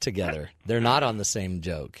 They're not together. They're not on the same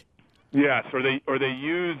joke. Yes, or they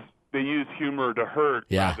use humor to hurt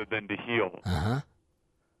rather than to heal.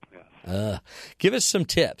 Yes. Give us some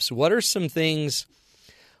tips. What are some things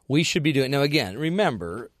we should be doing? Now, again,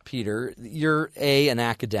 remember, Peter, you're an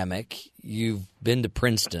academic. You've been to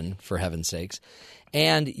Princeton, for heaven's sakes.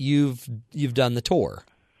 And you've done the tour,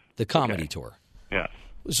 the comedy tour. Yes.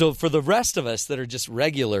 So for the rest of us that are just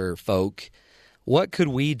regular folk, what could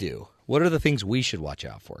we do? What are the things we should watch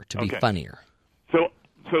out for to be funnier? So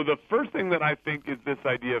the first thing that I think is this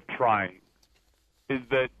idea of trying is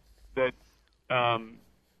that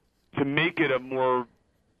to make it a more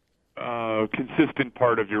consistent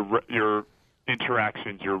part of your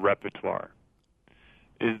interactions, your repertoire,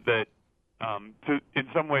 is that to in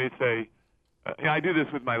some ways say. I do this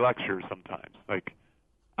with my lectures sometimes. Like,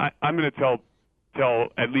 I'm going to tell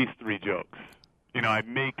at least 3 jokes. I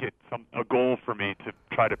make it a goal for me to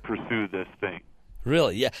try to pursue this thing.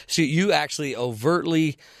 Really? Yeah. So you actually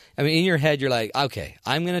overtly, in your head, you're like, okay,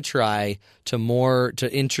 I'm going to try to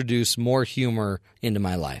introduce more humor into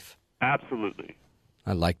my life. Absolutely.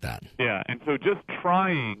 I like that. Yeah, and so just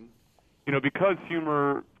trying, because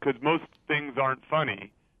most things aren't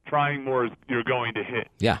funny. Trying more is you're going to hit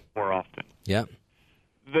more often. Yeah.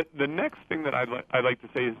 The next thing that I'd like to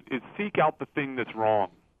say is seek out the thing that's wrong.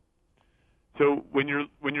 So when you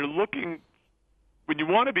want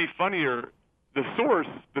to be funnier, the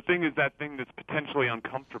thing is that thing that's potentially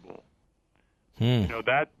uncomfortable.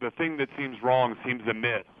 That the thing that seems wrong seems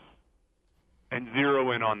amiss, and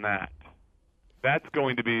zero in on that. That's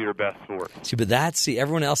going to be your best source. See,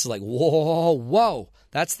 everyone else is like, whoa,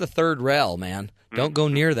 that's the third rail, man. Don't go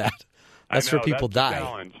near that. That's where people die.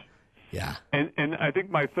 Challenge. Yeah. And I think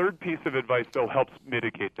my third piece of advice, though, helps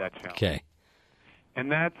mitigate that challenge. Okay.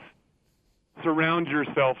 And that's surround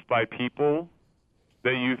yourself by people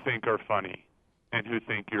that you think are funny and who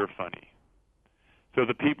think you're funny. So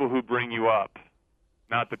the people who bring you up,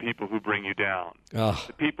 not the people who bring you down. Oh,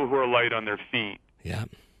 The people who are light on their feet. yeah.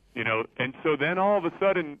 You know, and so then all of a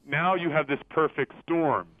sudden, now you have this perfect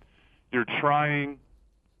storm. You're trying,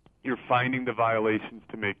 you're finding the violations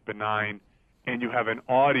to make benign, and you have an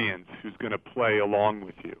audience who's going to play along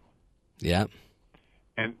with you. Yeah.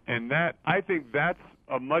 And that, I think that's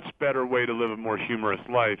a much better way to live a more humorous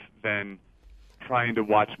life than trying to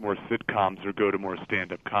watch more sitcoms or go to more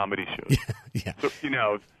stand-up comedy shows. Yeah. So, you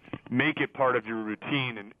know, make it part of your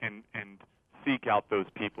routine and seek out those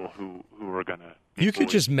people who are going to. You could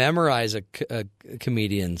just memorize a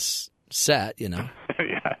comedian's set, you know,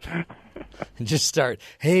 Yeah. and just start,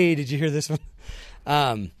 hey, did you hear this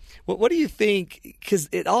one? What do you think? Because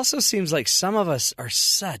it also seems like some of us are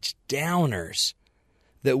such downers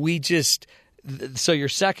that we just – so your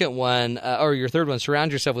second one or your third one,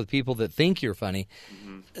 surround yourself with people that think you're funny.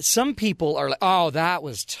 Mm-hmm. Some people are like, oh, that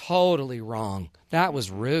was totally wrong. That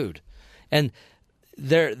was rude. And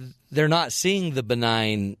they're not seeing the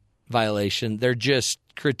benign violation. They're just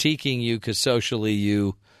critiquing you because socially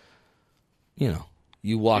you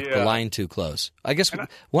walk the line too close. I guess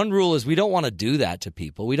one rule is we don't want to do that to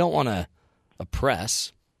people. We don't want to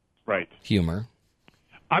oppress humor.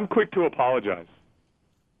 I'm quick to apologize.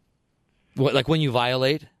 What, like when you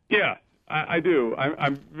violate? Yeah, I do.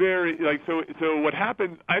 I'm very so. What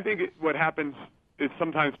happens? I think what happens is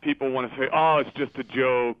sometimes people want to say, "Oh, it's just a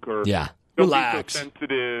joke," or "Don't relax." Be so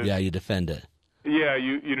sensitive. Yeah, you defend it. Yeah,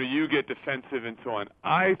 you get defensive and so on.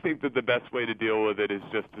 I think that the best way to deal with it is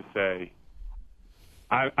just to say,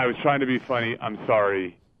 "I was trying to be funny. I'm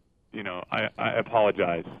sorry. I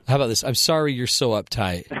apologize." How about this? I'm sorry you're so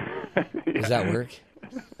uptight. Does that work?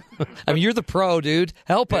 I mean, you're the pro, dude.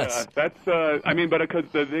 Help us. That's. But because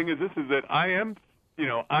the thing is, this is that I am.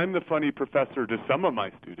 I'm the funny professor to some of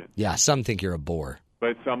my students. Yeah, some think you're a bore,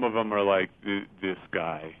 but some of them are like this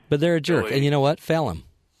guy. But they're a jerk, and you know what? Fail him.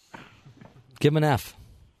 Give him an F.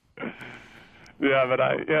 Yeah, but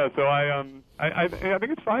I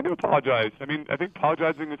think it's fine to apologize. I mean, I think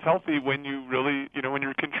apologizing is healthy when you really, when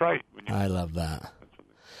you're contrite. I love that.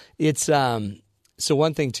 It's so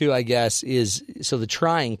one thing too, I guess, is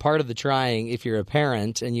part of the trying, if you're a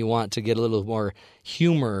parent and you want to get a little more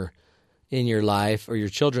humor in your life or your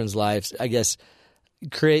children's lives, I guess,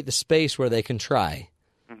 create the space where they can try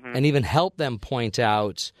and even help them point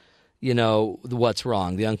out, what's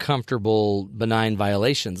wrong, the uncomfortable, benign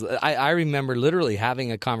violations. I remember literally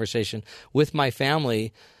having a conversation with my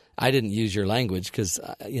family. I didn't use your language because,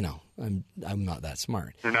 I'm not that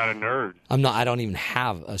smart. You're not a nerd. I'm not. I don't even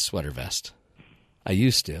have a sweater vest. I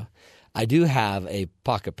used to. I do have a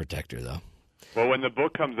pocket protector, though. Well, when the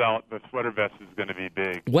book comes out, the sweater vest is going to be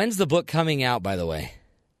big. When's the book coming out, by the way?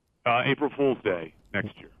 April Fool's Day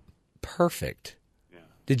next year. Perfect.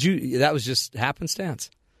 Yeah. That was just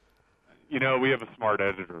happenstance? We have a smart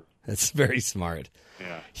editor. That's very smart.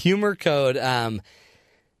 Yeah. Humor code.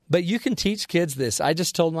 But you can teach kids this. I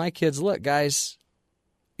just told my kids, look, guys,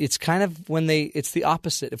 it's kind of it's the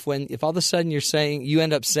opposite. If all of a sudden you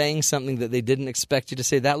end up saying something that they didn't expect you to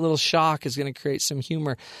say, that little shock is going to create some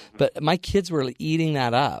humor. But my kids were eating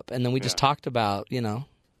that up. And then we just talked about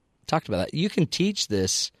that. You can teach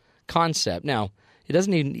this concept. Now, it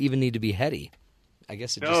doesn't even need to be heady. I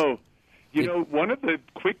guess one of the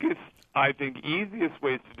quickest, I think, easiest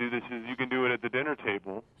ways to do this is you can do it at the dinner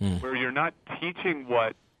table where you're not teaching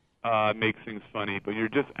what makes things funny, but you're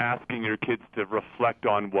just asking your kids to reflect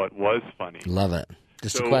on what was funny. Love it.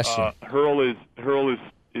 Just a question. Hurl is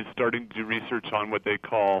starting to do research on what they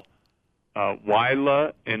call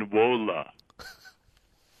WILA and WOLA.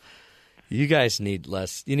 You guys need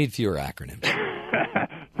less. You need fewer acronyms.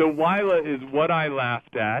 So WILA is what I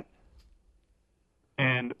laughed at,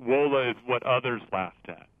 and WOLA is what others laughed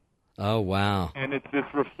at. Oh, wow. And it's this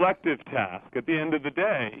reflective task. At the end of the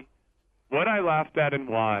day, what I laughed at and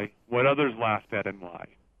why, what others laughed at and why.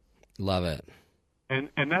 Love it. And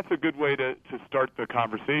that's a good way to start the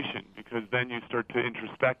conversation, because then you start to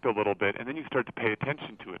introspect a little bit, and then you start to pay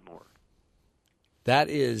attention to it more. That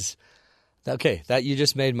is, okay, that you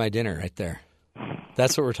just made my dinner right there.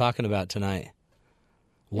 That's what we're talking about tonight.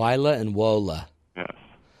 WILA and WOLA. Yes.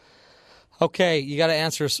 Okay, you got to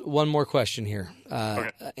answer us one more question here. Okay.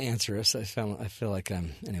 Answer us. I feel like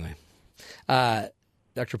I'm, anyway.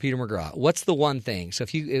 Dr. Peter McGraw, what's the one thing? So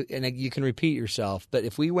if you can repeat yourself, but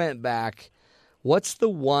if we went back, what's the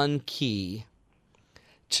one key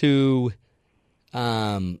to,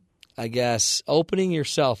 I guess, opening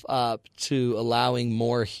yourself up to allowing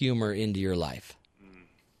more humor into your life?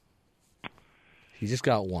 You just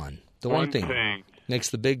got one. The one thing makes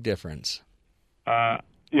the big difference. I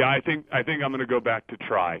think I'm going to go back to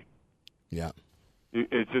try. Yeah.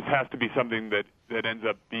 It just has to be something that ends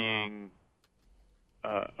up being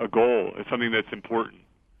a goal. It's something that's important.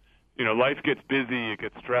 Life gets busy, it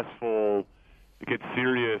gets stressful, it gets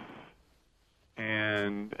serious,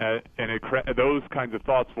 and those kinds of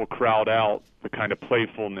thoughts will crowd out the kind of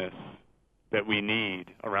playfulness that we need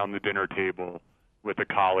around the dinner table with a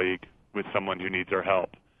colleague, with someone who needs our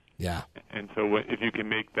help. Yeah. And so if you can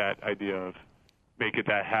make it that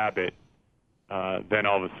habit, then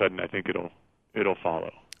all of a sudden I think it'll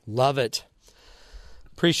follow. Love it.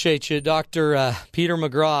 Appreciate you, Dr. Peter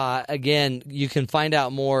McGraw. Again, you can find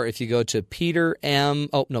out more if you go to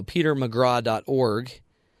petermcgraw.org.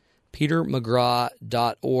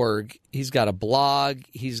 petermcgraw.org. He's got a blog.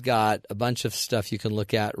 He's got a bunch of stuff you can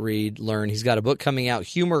look at, read, learn. He's got a book coming out,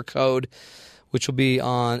 Humor Code, which will be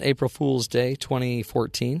on April Fool's Day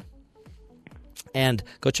 2014. And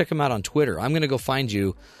go check him out on Twitter. I'm going to go find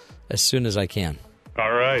you as soon as I can.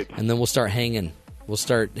 All right. And then we'll start hanging. We'll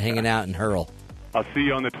start hanging out and hurl. I'll see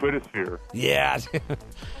you on the Twitter sphere. Yeah.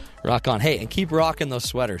 Rock on. Hey, and keep rocking those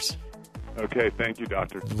sweaters. Okay, thank you,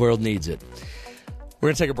 Doctor. The world needs it. We're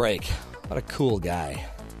going to take a break. What a cool guy.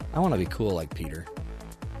 I want to be cool like Peter.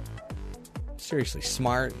 Seriously,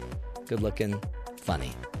 smart, good-looking,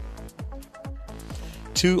 funny.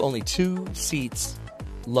 Only 2 seats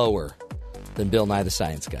lower than Bill Nye the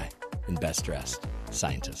Science Guy in Best Dressed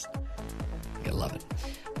Scientist. You gotta love it.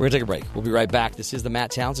 We're going to take a break. We'll be right back. This is the Matt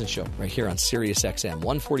Townsend Show right here on Sirius XM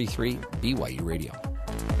 143 BYU Radio.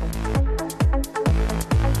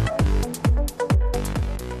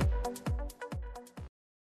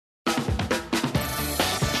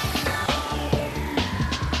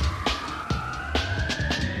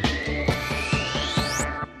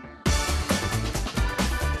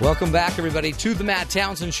 Welcome back, everybody, to the Matt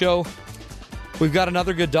Townsend Show. We've got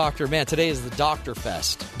another good doctor. Man, today is the Doctor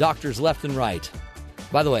Fest. Doctors left and right.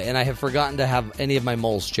 By the way, and I have forgotten to have any of my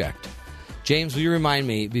moles checked. James, will you remind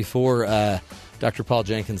me before Dr. Paul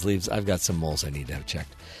Jenkins leaves? I've got some moles I need to have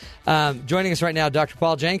checked. Joining us right now, Dr.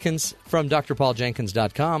 Paul Jenkins from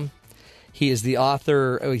drpauljenkins.com. He is the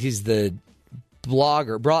author, he's the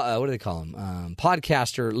blogger, what do they call him?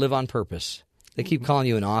 Podcaster, Live on Purpose. They keep calling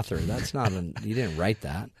you an author. That's not you didn't write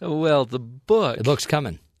that. Well, the book's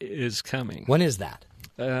coming. Is coming. When is that?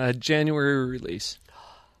 January release.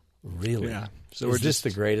 Really? Yeah. So we're just just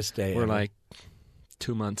the greatest day We're ever. like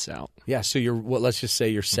 2 months out. Yeah, so let's just say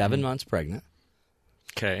you're 7 months pregnant.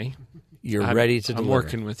 Okay. You're ready to deliver. I'm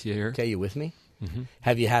working with you here. Okay, you with me? Mm-hmm.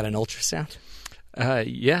 Have you had an ultrasound?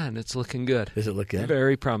 Yeah, and it's looking good. Does it look good?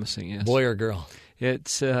 Very promising, yes. Boy or girl?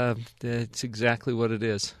 It's exactly what it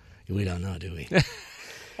is. We don't know, do we?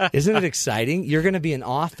 Isn't it exciting? You're going to be an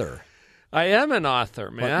author. I am an author,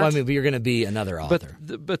 man. Well, I mean, but you're going to be another author.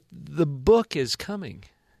 But the book is coming.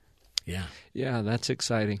 Yeah. Yeah, that's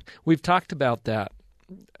exciting. We've talked about that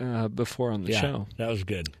before on the show. That was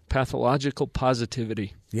good. Pathological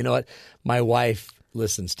positivity. You know what? My wife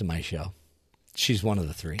listens to my show. She's one of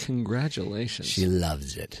the 3. Congratulations. She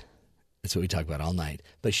loves it. That's what we talk about all night.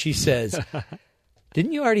 But she says,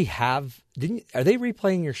 didn't you already have – are they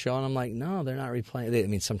replaying your show? And I'm like, no, they're not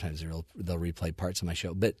replaying. Sometimes they'll replay parts of my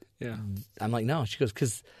show. But yeah. I'm like, no. She goes,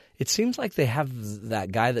 because it seems like they have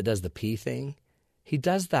that guy that does the pee thing. He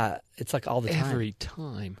does that. It's like all the time. Every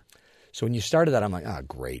time. So when you started that, I'm like,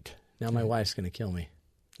 great. Now my wife's going to kill me.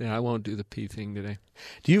 Yeah, I won't do the pee thing today.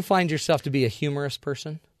 Do you find yourself to be a humorous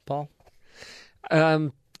person, Paul?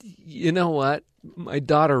 You know what? My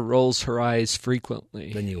daughter rolls her eyes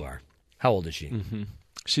frequently. Then you are. How old is she? Mm-hmm.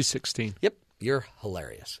 She's 16. Yep. You're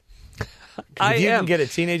hilarious. I if you am. can get a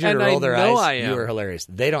teenager and to roll their eyes, I am. you are hilarious.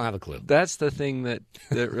 They don't have a clue. That's the thing that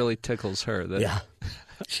really tickles her. That yeah.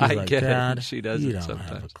 She's I like, get Dad, it. She doesn't you don't sometimes.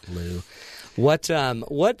 have a clue. What,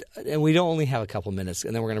 and we don't only have a couple minutes,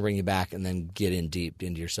 and then we're going to bring you back and then get in deep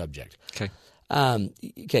into your subject. Okay.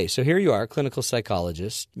 Okay, so here you are, clinical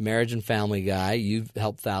psychologist, marriage and family guy. You've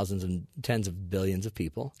helped thousands and tens of billions of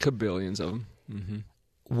people. Kabillions of them. Mm-hmm.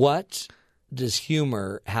 What does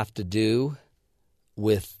humor have to do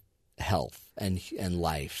with health and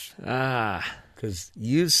life? Because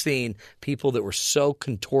you've seen people that were so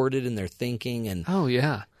contorted in their thinking and oh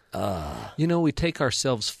yeah, we take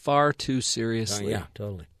ourselves far too seriously. Oh, yeah,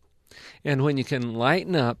 totally. And when you can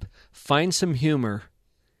lighten up, find some humor,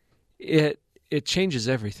 it changes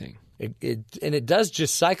everything. It does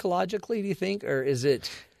just psychologically. Do you think, or is it?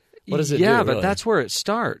 What does it do? Yeah, but really? that's where it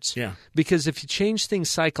starts. Yeah, because if you change things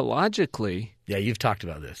psychologically, yeah, you've talked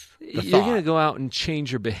about this. You're going to go out and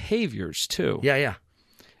change your behaviors too. Yeah.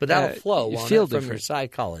 But that'll flow you won't feel it, from different. your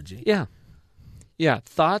psychology. Yeah.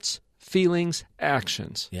 Thoughts, feelings,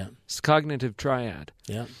 actions. Yeah. It's the cognitive triad.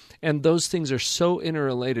 Yeah. And those things are so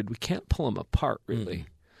interrelated, we can't pull them apart, really.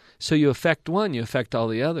 So you affect one, you affect all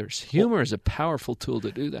the others. Humor is a powerful tool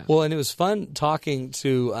to do that. Well, and it was fun talking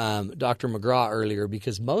to Dr. McGraw earlier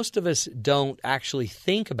because most of us don't actually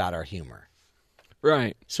think about our humor.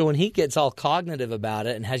 Right. So when he gets all cognitive about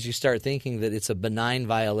it and has you start thinking that it's a benign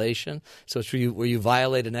violation, so it's where you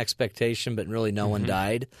violate an expectation but really no one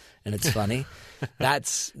died and it's funny,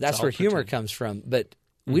 that's where humor comes from. But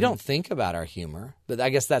we don't think about our humor, but I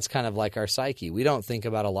guess that's kind of like our psyche. We don't think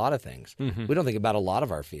about a lot of things. We don't think about a lot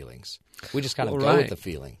of our feelings. We just kind of go with the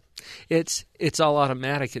feeling. It's all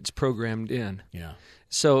automatic. It's programmed in. Yeah.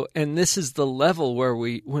 So, and this is the level where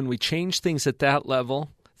when we change things at that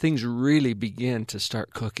level, things really begin to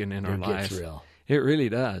start cooking in our life. It gets real. It really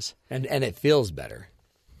does. And it feels better.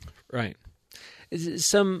 Right.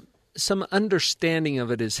 Some understanding of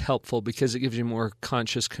it is helpful because it gives you more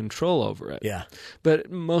conscious control over it. Yeah. But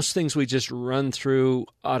most things we just run through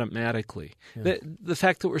automatically. Yeah. The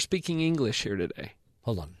fact that we're speaking English here today.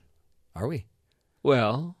 Hold on. Are we?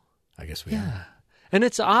 Well, I guess we are. And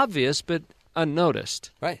it's obvious, but unnoticed.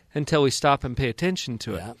 Right. Until we stop and pay attention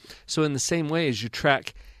to it. Yeah. So in the same way as you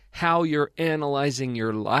track how you're analyzing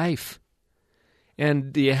your life.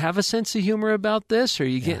 And do you have a sense of humor about this? Or are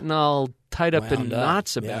you getting all tied up in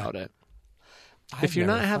knots about it? If you're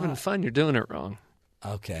not having fun, you're doing it wrong.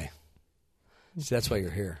 Okay. See, that's why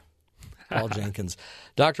you're here. Paul Jenkins.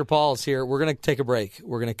 Dr. Paul's here. We're going to take a break.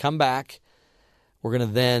 We're going to come back. We're going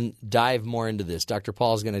to then dive more into this. Dr.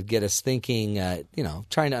 Paul's going to get us thinking,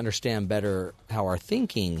 trying to understand better how our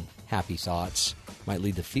thinking happy thoughts might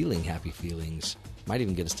lead to feeling happy feelings, might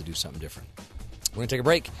even get us to do something different. We're going to take a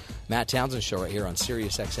break. Matt Townsend Show right here on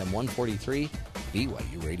Sirius XM 143,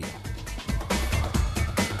 BYU Radio.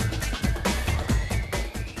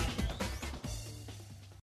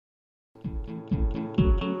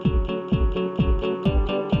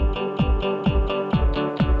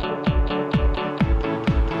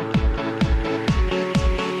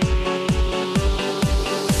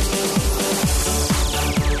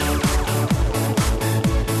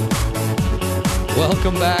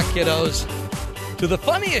 Welcome back, kiddos, to the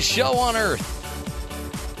funniest show on earth,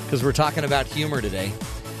 because we're talking about humor today.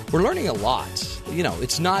 We're learning a lot.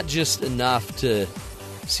 It's not just enough to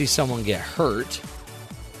see someone get hurt,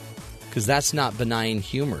 because that's not benign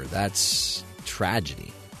humor. That's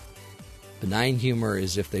tragedy. Benign humor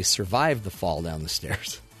is if they survive the fall down the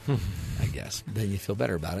stairs, I guess. Then you feel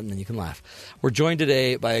better about it, and then you can laugh. We're joined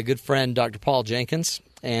today by a good friend, Dr. Paul Jenkins.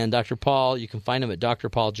 And Dr. Paul, you can find him at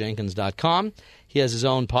drpauljenkins.com. He has his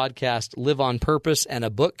own podcast, Live on Purpose, and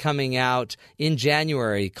a book coming out in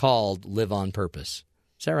January called Live on Purpose.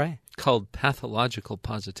 Is that right? Called Pathological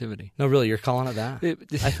Positivity. No, really, you're calling it that?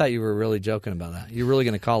 I thought you were really joking about that. You're really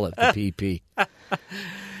going to call it the PP. That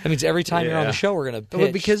means every time you're on the show, we're going to pitch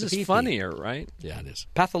Well, because it's PP. funnier, right? Yeah, it is.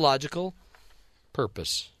 Pathological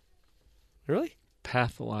Purpose. Really?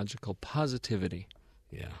 Pathological Positivity.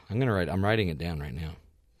 Yeah, I'm writing it down right now.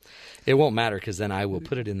 It won't matter because then I will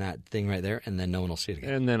put it in that thing right there, and then no one will see it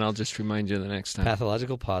again. And then I'll just remind you the next time.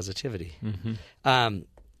 Pathological positivity. Mm-hmm.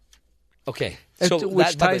 Okay, so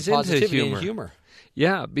which ties into humor. And humor.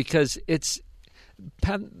 Yeah, because it's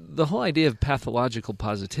the whole idea of pathological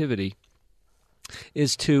positivity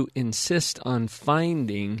is to insist on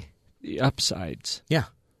finding the upsides. Yeah,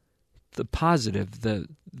 the positive,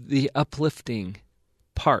 the uplifting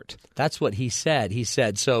part. That's what he said. He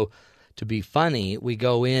said so. To be funny, we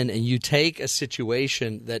go in and you take a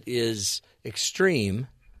situation that is extreme.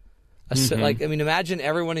 Imagine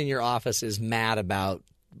everyone in your office is mad about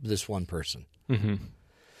this one person. Mm-hmm.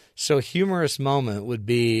 So a humorous moment would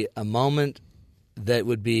be a moment that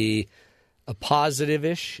would be a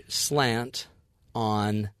positive-ish slant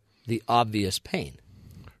on the obvious pain.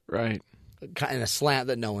 Right. Kind of a slant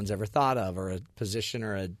that no one's ever thought of, or a position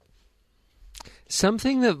or a...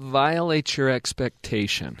 Something that violates your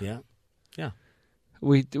expectation. Yeah. Yeah.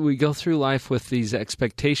 We go through life with these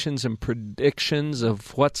expectations and predictions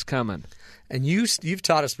of what's coming. And you've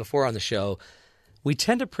taught us before on the show, we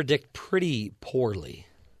tend to predict pretty poorly.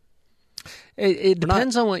 It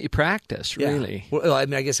depends on what you practice, really. Well, I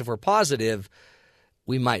guess if we're positive,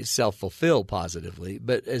 we might self-fulfill positively.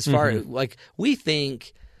 But as far as, we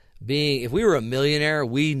think if we were a millionaire,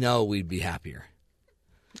 we know we'd be happier.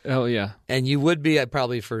 Oh, yeah. And you would be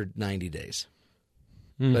probably for 90 days.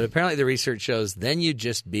 But apparently the research shows then you'd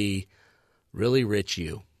just be really rich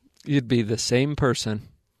you. You'd be the same person.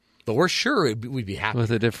 But we're sure we'd be happy.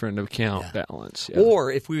 With a different account balance. Yeah.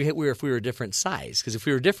 Or if we were a different size. Because if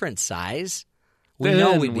we were a different size, we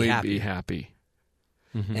know we'd be happy.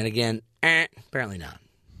 Mm-hmm. And again, apparently not.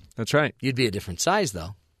 That's right. You'd be a different size,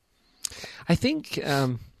 though. I think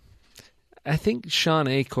Sean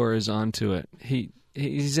Achor is onto it.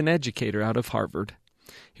 He's an educator out of Harvard.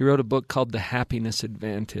 He wrote a book called The Happiness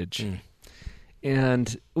Advantage.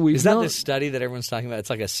 And is that this study that everyone's talking about? It's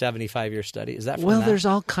like a 75-year study. Is that from that? There's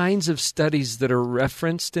all kinds of studies that are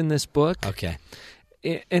referenced in this book. Okay.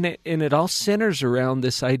 And it all centers around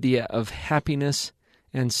this idea of happiness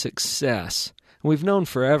and success. We've known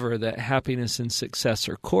forever that happiness and success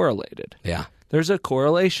are correlated. Yeah. There's a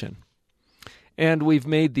correlation. And we've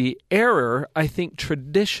made the error, I think,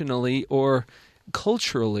 traditionally or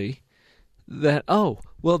culturally, that,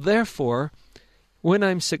 therefore, when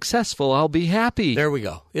I'm successful, I'll be happy. There we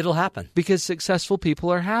go. It'll happen. Because successful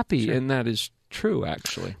people are happy, Sure. and that is true,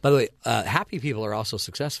 actually. By the way, happy people are also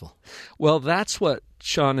successful. Well, that's what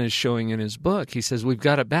Sean is showing in his book. He says we've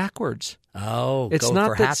got it backwards. Oh, it's go not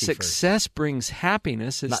for that happy success brings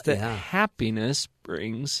happiness. It's happiness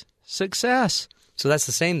brings success. So that's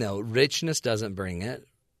the same, though. Richness doesn't bring it.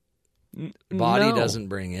 Body doesn't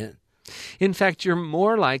bring it. In fact, you're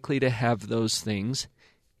more likely to have those things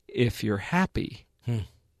if you're happy.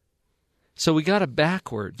 So we got it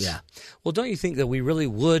backwards. Yeah. Well, don't you think that we really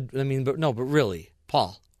would? I mean, but really,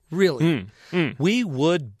 Paul, really, we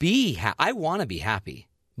would be happy. I want to be happy.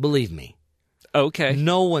 Believe me. Okay.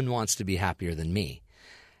 No one wants to be happier than me.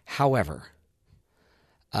 However,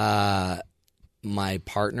 my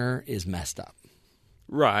partner is messed up.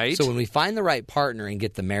 Right. So when we find the right partner and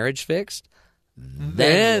get the marriage fixed,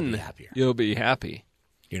 then we'll be happier. You'll be happy.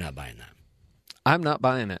 You're not buying that. I'm not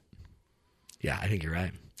buying it. Yeah, I think you're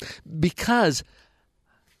right. Because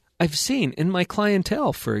I've seen in my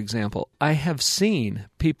clientele, for example, I have seen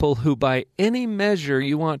people who by any measure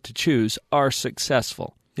you want to choose are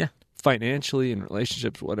successful. Yeah. Financially, in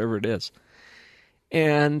relationships, whatever it is.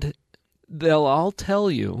 And they'll all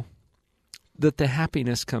tell you that the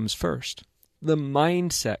happiness comes first. The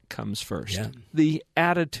mindset comes first. Yeah. The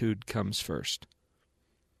attitude comes first.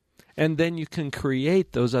 And then you can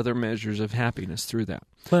create those other measures of happiness through that.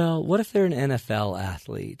 Well, what if they're an NFL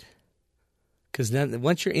athlete? Because then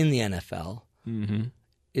once you're in the NFL,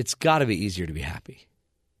 it's got to be easier to be happy.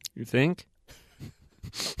 You think?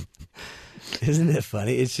 Isn't it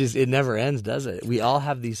funny? It's just, it never ends, does it? We all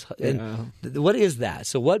have these. What is that?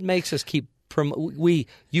 So what makes us keep... We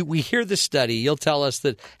hear the study. You'll tell us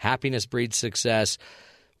that happiness breeds success.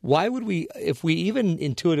 Why would we, if we even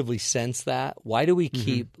intuitively sense that, why do we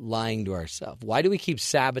keep lying to ourselves? Why do we keep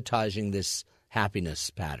sabotaging this happiness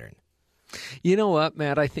pattern? You know what,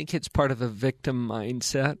 Matt? I think it's part of a victim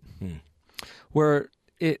mindset where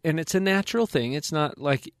and it's a natural thing. It's not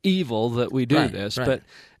like evil that we do this, but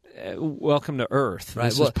welcome to Earth. Right.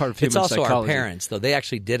 This is part of human psychology. It's also psychology. our parents, though. They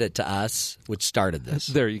actually did it to us, which started this.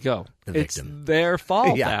 There you go. The victim. It's their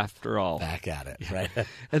fault, after all. Back at it, right?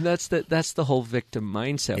 And that's the whole victim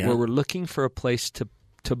mindset, where we're looking for a place to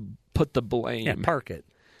put the blame. Yeah, park it.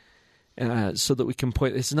 So that we can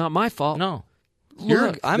point, it's not my fault. No.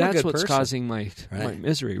 Look, I'm that's a good what's person. causing my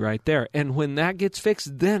misery right there. And when that gets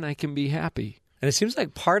fixed, then I can be happy. And it seems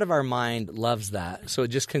like part of our mind loves that, so it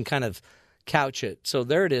just can kind of couch it. So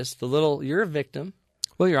there it is, you're a victim.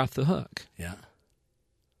 Well, you're off the hook. Yeah.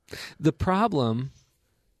 The problem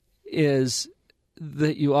is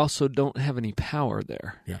that you also don't have any power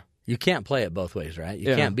there. Yeah. You can't play it both ways, right?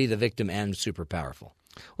 You can't be the victim and super powerful.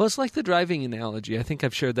 Well, it's like the driving analogy. I think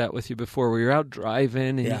I've shared that with you before, where you're out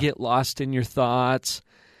driving and you get lost in your thoughts,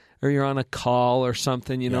 or you're on a call or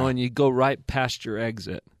something, and you go right past your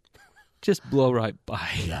exit. Just blow right by.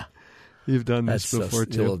 Yeah. You've done this before,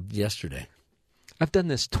 too. Yesterday. I've done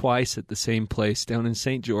this twice at the same place down in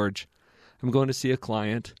St. George. I'm going to see a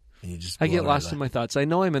client. And you just I get lost in my thoughts. I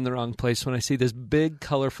know I'm in the wrong place when I see this big,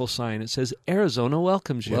 colorful sign. It says, Arizona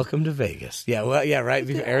welcomes you. Welcome to Vegas. Yeah, well, right.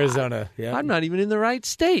 Arizona. Yeah. I'm not even in the right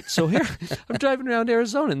state. So here, I'm driving around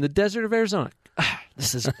Arizona, in the desert of Arizona.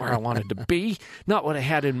 This isn't where I wanted to be. Not what I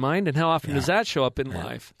had in mind. And how often does that show up in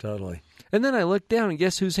life? Totally. And then I look down, and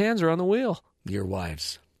guess whose hands are on the wheel? Your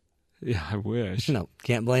wife's. Yeah, I wish. No,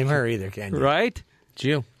 can't blame her either, can you? Right? It's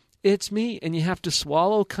you. It's me, and you have to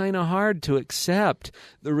swallow kind of hard to accept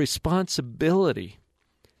the responsibility.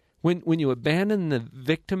 When you abandon the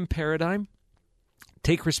victim paradigm,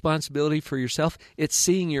 take responsibility for yourself, it's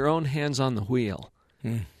seeing your own hands on the wheel.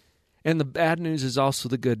 And the bad news is also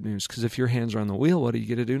the good news, because if your hands are on the wheel, what are you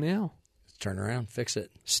going to do now? Turn around, fix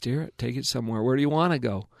it. Steer it, take it somewhere. Where do you want to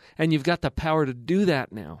go? And you've got the power to do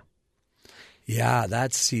that now. Yeah,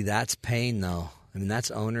 that's pain, though. I mean,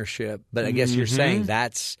 that's ownership. But I guess you're saying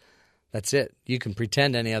that's it. You can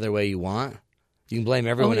pretend any other way you want. You can blame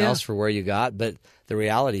everyone else for where you got, but the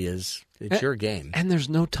reality is it's your game. And there's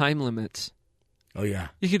no time limits. Oh, yeah.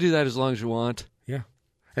 You can do that as long as you want. Yeah.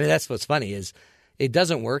 I mean, that's what's funny is it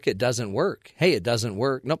doesn't work. It doesn't work. Hey, it doesn't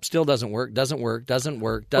work. Nope, still doesn't work. Doesn't work. Doesn't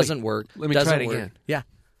work. Doesn't work. Let me doesn't try it work. again. Yeah.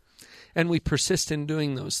 And we persist in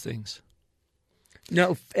doing those things.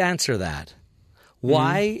 No, answer that.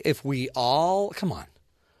 Why, if we all, come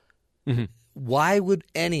on, why would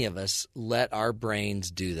any of us let our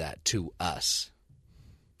brains do that to us?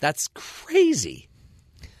 That's crazy.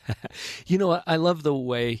 You know what? I love the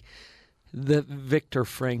way that Viktor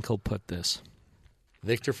Frankl put this.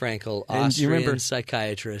 Viktor Frankl, And do you Austrian remember-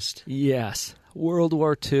 psychiatrist. Yes. World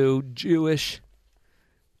War II, Jewish,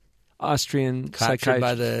 Austrian Captured psychiatrist.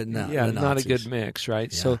 by the not a Nazis. good mix,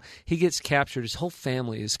 right? Yeah. So he gets captured. His whole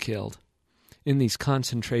family is killed in these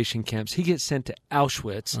concentration camps. He gets sent to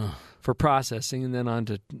Auschwitz for processing and then on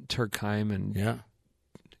to Turkheim. And Yeah.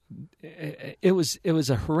 it was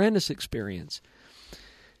a horrendous experience.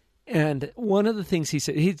 And one of the things he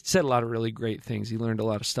said a lot of really great things. He learned a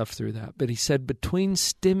lot of stuff through that. But he said between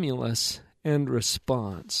stimulus and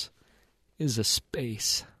response is a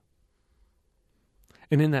space.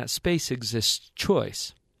 And in that space exists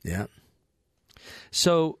choice. Yeah.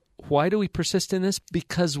 So why do we persist in this?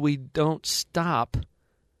 Because we don't stop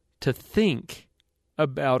to think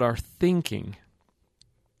about our thinking.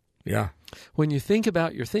 Yeah. When you think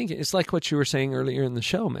about your thinking, it's like what you were saying earlier in the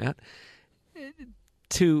show, Matt.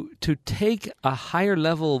 To take a higher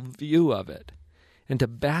level view of it and to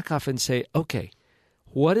back off and say, okay,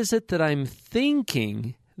 what is it that I'm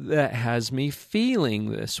thinking that has me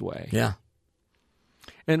feeling this way? Yeah.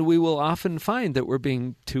 And we will often find that we're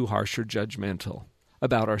being too harsh or judgmental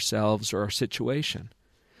about ourselves or our situation.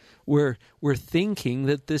 We're thinking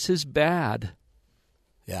that this is bad.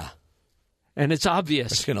 Yeah. And it's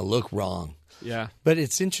obvious. It's going to look wrong. Yeah. But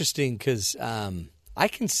it's interesting because I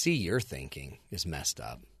can see your thinking is messed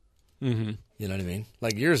up. Mm-hmm. You know what I mean?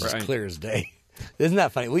 Like yours Right. is clear as day. Isn't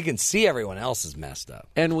that funny? We can see everyone else is messed up.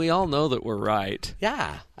 And we all know that we're right.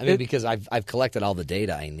 Yeah. I mean, because I've collected all the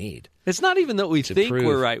data I need. It's not even that we think prove-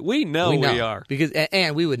 we're right. We know we are. Because,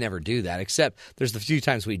 and we would never do that, except there's the few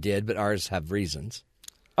times we did, but ours have reasons.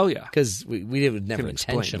 Oh, yeah. Because we would never Can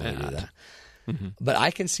explain intentionally do that. that. But I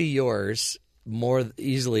can see yours more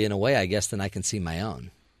easily in a way, I guess, than I can see my own.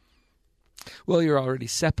 Well, you're already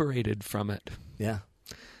separated from it. Yeah.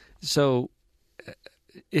 So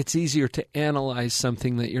it's easier to analyze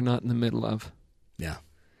something that you're not in the middle of. Yeah.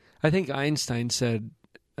 I think Einstein said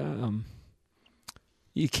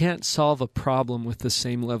you can't solve a problem with the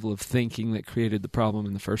same level of thinking that created the problem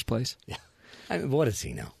in the first place. Yeah. I mean, what does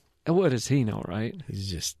he know? And what does he know, right? He's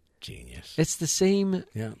just genius. It's the same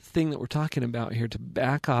Yeah. thing that we're talking about here, to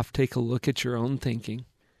back off, take a look at your own thinking.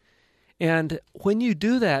 And when you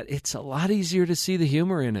do that, it's a lot easier to see the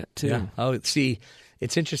humor in it, too. Yeah. Oh, see,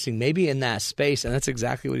 it's interesting. Maybe in that space, and that's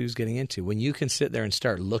exactly what he was getting into. When you can sit there and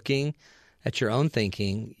start looking at your own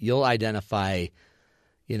thinking, you'll identify,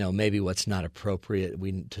 maybe what's not appropriate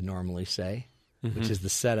to normally say, which is the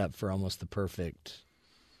setup for almost the perfect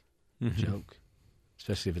joke,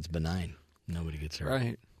 especially if it's benign. Nobody gets hurt.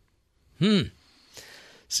 Right.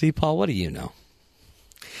 See, Paul, what do you know?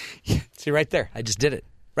 See, right there. I just did it.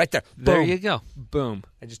 Right there. There Boom. you go. Boom.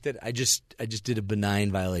 I just did it. I just did a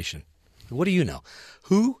benign violation. What do you know?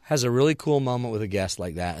 Who has a really cool moment with a guest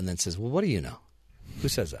like that and then says, well, what do you know? Who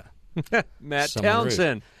says that? Matt Someone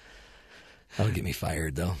Townsend. That'll get me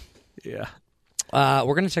fired, though. Yeah.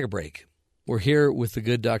 We're going to take a break. We're here with the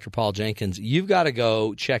good Dr. Paul Jenkins. You've got to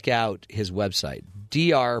go check out his website,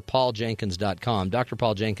 drpauljenkins.com. Dr.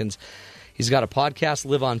 Paul Jenkins, he's got a podcast,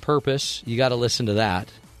 Live on Purpose. You got to listen to that.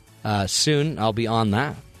 Soon I'll be on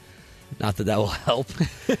that. Not that will help.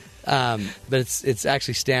 But it's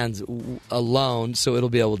actually stands alone, so it'll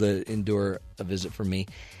be able to endure a visit from me.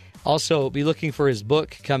 Also, be looking for his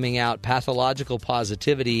book coming out, Pathological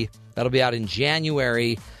Positivity. That'll be out in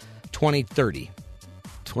January 2030.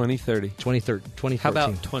 2030. 2014. How about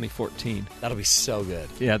 2014? That'll be so good.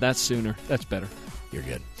 Yeah, that's sooner. That's better. You're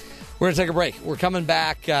good. We're going to take a break. We're coming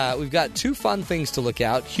back. We've got two fun things to look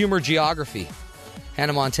out. Humor geography.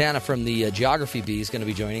 Hannah Montana from the Geography Bee is going to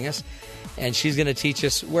be joining us. And she's going to teach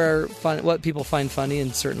us what people find funny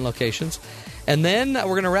in certain locations. And then we're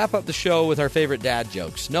going to wrap up the show with our favorite dad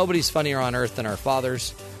jokes. Nobody's funnier on earth than our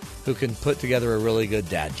fathers, who can put together a really good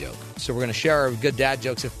dad joke. So we're going to share our good dad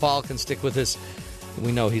jokes. If Paul can stick with us,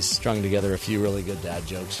 we know he's strung together a few really good dad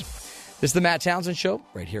jokes. This is the Matt Townsend Show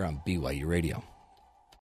right here on BYU Radio.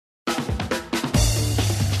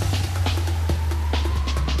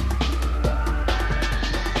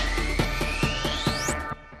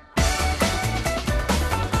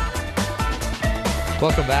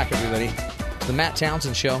 Welcome back, everybody, to the Matt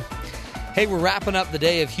Townsend Show. Hey, we're wrapping up the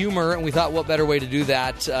day of humor, and we thought what better way to do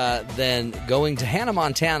that than going to Hannah,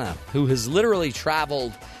 Montana, who has literally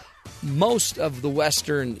traveled most of the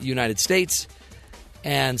western United States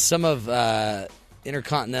and some of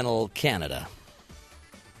intercontinental Canada.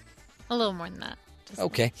 A little more than that.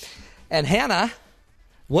 Okay. And Hannah,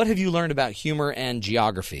 what have you learned about humor and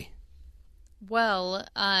geography? Well,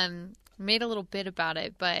 made a little bit about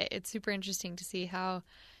it, but it's super interesting to see how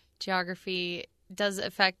geography does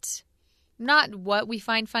affect not what we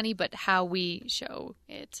find funny, but how we show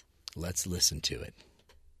it. Let's listen to it.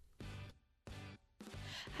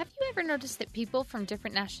 Have you ever noticed that people from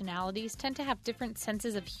different nationalities tend to have different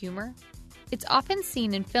senses of humor? It's often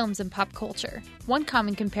seen in films and pop culture. One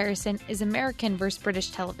common comparison is American versus British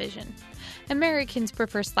television. Americans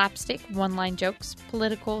prefer slapstick, one-line jokes,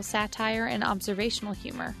 political satire, and observational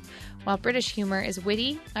humor, while British humor is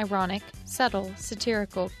witty, ironic, subtle,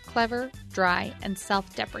 satirical, clever, dry, and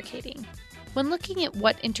self-deprecating. When looking at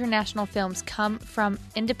what international films come from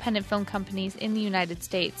independent film companies in the United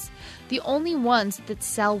States, the only ones that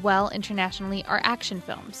sell well internationally are action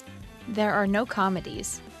films. There are no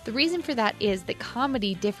comedies. The reason for that is that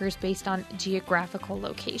comedy differs based on geographical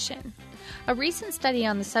location. A recent study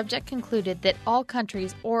on the subject concluded that all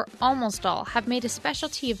countries, or almost all, have made a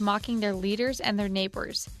specialty of mocking their leaders and their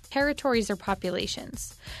neighbors, territories or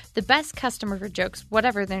populations. The best customer for jokes,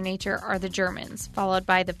 whatever their nature, are the Germans, followed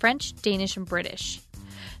by the French, Danish, and British.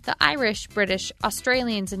 The Irish, British,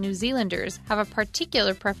 Australians, and New Zealanders have a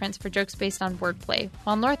particular preference for jokes based on wordplay,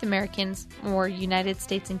 while North Americans, or United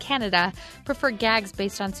States and Canada, prefer gags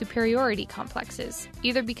based on superiority complexes,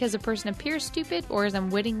 either because a person appears stupid or is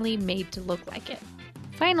unwittingly made to look like it.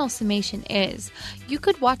 Final summation is, you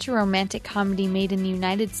could watch a romantic comedy made in the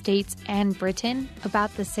United States and Britain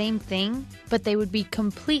about the same thing, but they would be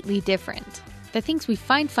completely different. The things we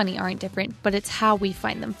find funny aren't different, but it's how we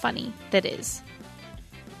find them funny that is.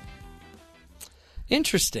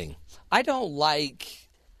 Interesting. I'd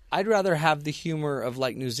rather have the humor of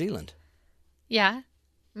like New Zealand. Yeah.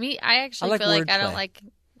 I actually feel like I don't wordplay. like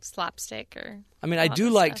slapstick or... I mean, I do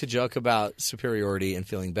like to joke about superiority and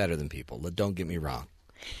feeling better than people. Don't get me wrong.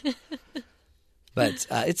 But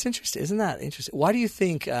it's interesting. Isn't that interesting? Why do you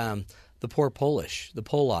think the poor the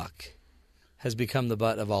Polak, has become the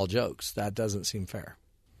butt of all jokes? That doesn't seem fair.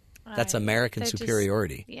 That's American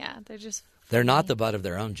superiority. They're not the butt of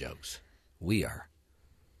their own jokes. We are.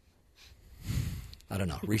 I don't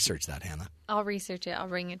know. Research that, Hannah. I'll research it. I'll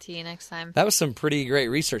bring it to you next time. That was some pretty great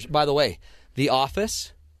research. By the way, The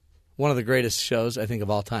Office, one of the greatest shows, I think, of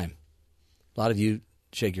all time. A lot of you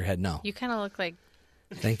shake your head no. You kind of look like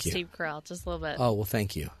Thank you. Steve Carell, just a little bit. Oh, well,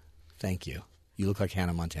 thank you. Thank you. You look like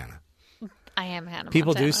Hannah Montana. I am Hannah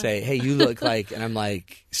People Montana. do say, hey, you look like, and I'm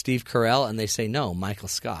like, Steve Carell, and they say, no, Michael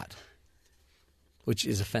Scott, which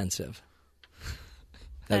is offensive.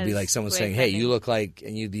 That'd be like someone saying, hey, you look like,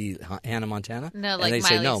 and you'd be Hannah Montana? No, and like they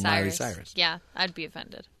Miley say, no, Cyrus. Miley Cyrus. Yeah, I'd be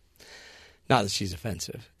offended. Not that she's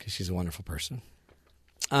offensive, because she's a wonderful person.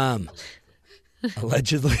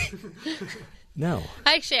 Allegedly. No.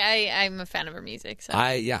 Actually, I'm a fan of her music. So.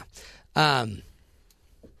 Yeah.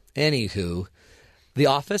 Anywho, The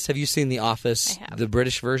Office. Have you seen The Office, I have. the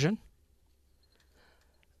British version?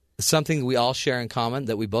 Something we all share in common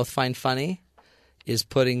that we both find funny is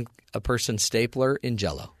putting a person's stapler in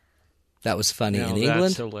Jell-O. That was funny in England.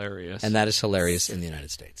 That's hilarious. And that is hilarious in the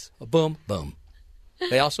United States. Boom, boom.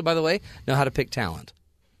 They also, by the way, know how to pick talent.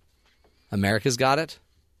 America's got it.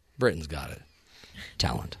 Britain's got it.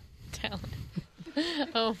 Talent.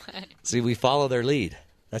 Oh, my. See, we follow their lead.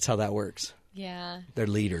 That's how that works. Yeah. They're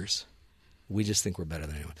leaders. We just think we're better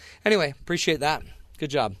than anyone. Anyway, appreciate that. Good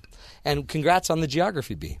job. And congrats on the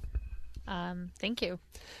geography bee. Thank you.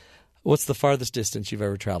 What's the farthest distance you've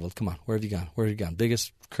ever traveled? Come on. Where have you gone? Where have you gone?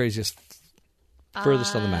 Biggest, craziest,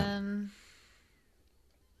 furthest on the map?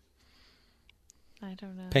 I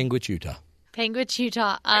don't know. Panguitch, Utah. Panguitch,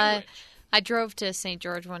 Utah. I drove to St.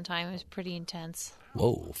 George one time. It was pretty intense.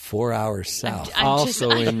 Whoa, 4 hours south.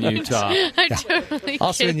 In Utah. I'm totally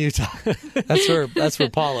Also in Utah. That's where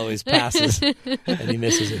Paul always passes and he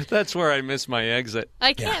misses it. That's where I miss my exit.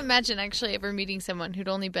 I can't imagine actually ever meeting someone who'd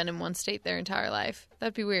only been in one state their entire life.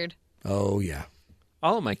 That'd be weird. Oh, yeah.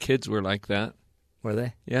 All of my kids were like that. Were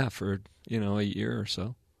they? Yeah, for, a year or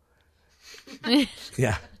so.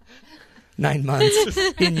 Yeah. 9 months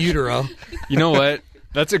in utero. You know what?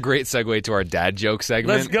 That's a great segue to our dad joke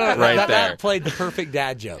segment. Let's go. Right there. That played the perfect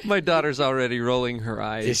dad joke. My daughter's already rolling her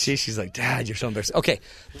eyes. Is she? She's like, Dad, you're so embarrassing. Okay,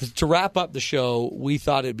 to wrap up the show, we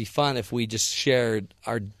thought it'd be fun if we just shared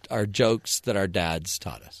our jokes that our dads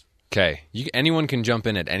taught us. Okay, anyone can jump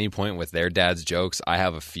in at any point with their dad's jokes. I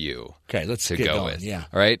have a few. Okay, let's to get go going. with. Yeah.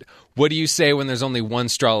 All right. What do you say when there's only one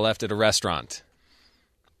straw left at a restaurant?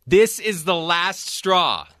 This is the last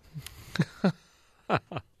straw.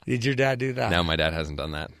 Did your dad do that? No, my dad hasn't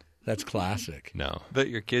done that. That's classic. No. But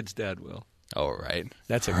your kid's dad will. Oh, right.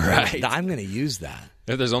 That's a great. Right. I'm going to use that.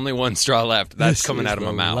 If there's only one straw left, that's coming out of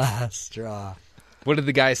my mouth. Last straw. What did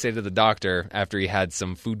the guy say to the doctor after he had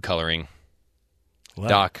some food coloring? What?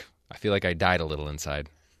 Doc, I feel like I died a little inside.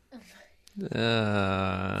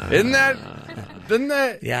 Isn't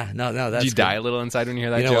that? Yeah, no, that's Did you good. die a little inside when you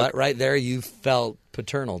hear that You know joke? what? Right there, you felt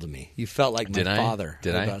paternal to me. You felt like Did my I? father.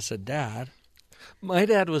 Did I? I said, Dad. My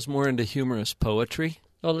dad was more into humorous poetry,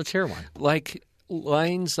 Oh, let's hear one. like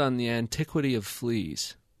lines on the antiquity of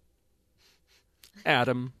fleas.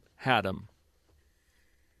 Adam had 'em.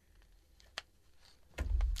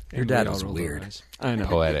 Your dad We all was rolled our weird. eyes. I know.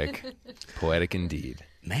 Poetic indeed.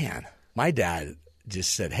 Man, my dad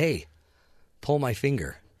just said, hey, pull my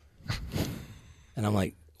finger. And I'm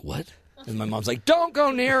like, what? And my mom's like, don't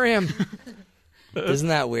go near him. Isn't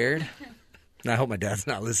that weird? And I hope my dad's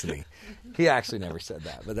not listening. He actually never said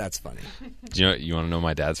that, but that's funny. Do you want to know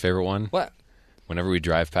my dad's favorite one? What? Whenever we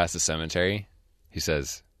drive past the cemetery, he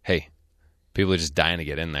says, hey, people are just dying to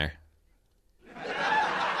get in there.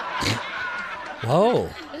 Whoa.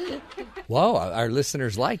 Whoa, our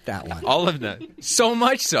listeners like that one. All of them. So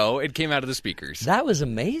much so, it came out of the speakers. That was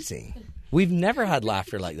amazing. We've never had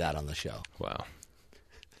laughter like that on the show. Wow.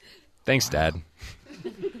 Thanks, Dad.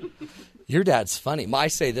 Your dad's funny. I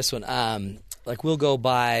say this one, like we'll go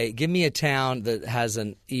by, give me a town that has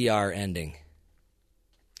an ER ending.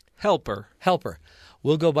 Helper. Helper.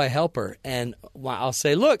 We'll go by Helper, and I'll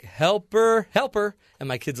say, look, Helper, Helper. And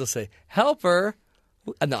my kids will say, Helper.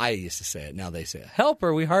 No, I used to say it. Now they say it.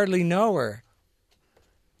 Helper, we hardly know her.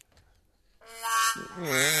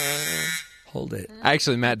 Hold it.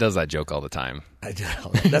 Actually, Matt does that joke all the time. I do.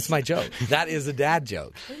 That's my joke. That is a dad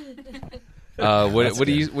joke. What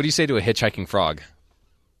do you say to a hitchhiking frog?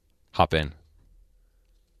 Hop in.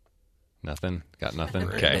 Nothing? Got nothing?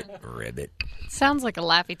 Okay. Ribbit. Sounds like a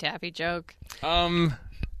Laffy Taffy joke.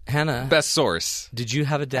 Hannah, Best source. did you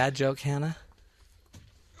have a dad joke, Hannah?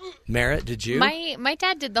 Merritt, did you? My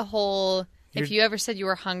dad did the whole, if you ever said you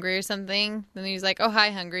were hungry or something, then he was like, oh, hi,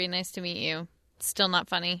 hungry, nice to meet you. Still not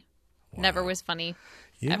funny. Never was funny.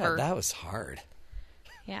 Ever. That was hard.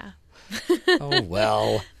 Yeah. Oh,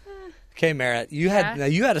 well. Okay, Merritt, you had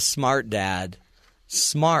a smart dad.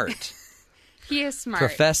 Smart. He is smart.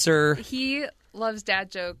 Professor. He loves dad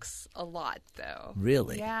jokes a lot, though.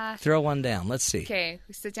 Really? Yeah. Throw one down. Let's see. Okay,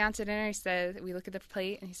 we sit down to dinner. He says, we look at the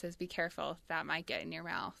plate, and he says, be careful. That might get in your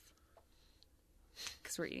mouth.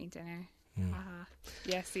 Because we're eating dinner.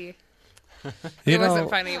 Yeah, see. It wasn't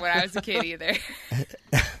funny when I was a kid either.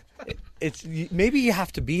 Maybe you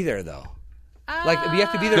have to be there, though. Like, you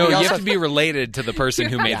have to be there. No, but you have to be related to the person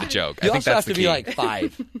who made the joke. I You think also that's have to the be key. like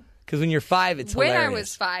 5. Because when you're 5, it's When hilarious. I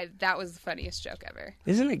was 5, that was the funniest joke ever.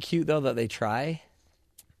 Isn't it cute, though, that they try?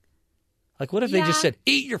 Like, what if they Yeah. just said,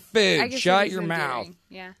 eat your I food, guess shut it was your mouth? endearing.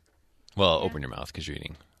 Yeah. Well, open your mouth because you're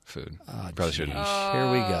eating food. Probably shouldn't.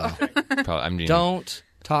 Here we go. I'm eating. Don't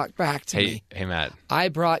talk back to me. Hey, Matt. I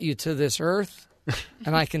brought you to this earth,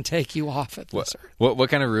 and I can take you off at this earth. What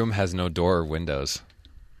kind of room has no door or windows?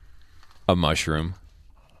 A mushroom.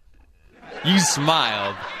 You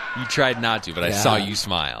smiled. You tried not to, but I Yeah. saw you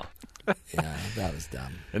smile. Yeah, that was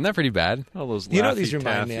dumb. Isn't that pretty bad? All those You know what Laffy these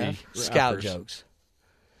remind me Taffy of? Scout rappers. jokes.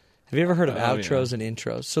 Have you ever heard of Oh, outros and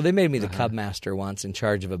intros? So they made me the Cub Master once, in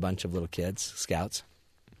charge of a bunch of little kids, scouts.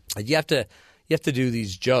 You have to do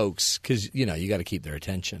these jokes because you got to keep their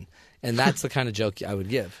attention, and that's the kind of joke I would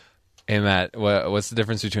give. Hey, Matt, what's the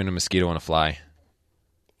difference between a mosquito and a fly?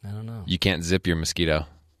 I don't know. You can't zip your mosquito.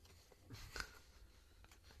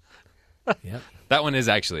 Yep. That one is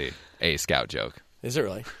actually a scout joke. Is it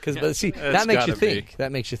really? But see, It's that makes you gotta be. think.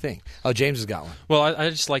 That makes you think. Oh, James has got one. Well,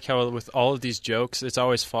 I just like how with all of these jokes, it's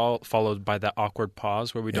always followed by that awkward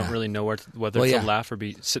pause where we don't really know whether Well, to yeah. laugh or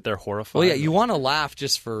sit there horrified. Well, yeah, you want to laugh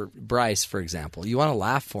just for Bryce, for example. You want to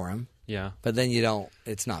laugh for him, Yeah. but then you don't.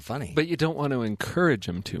 It's not funny. But you don't want to encourage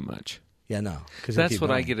them too much. Yeah, no. Because That's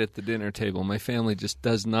what I get at the dinner table. My family just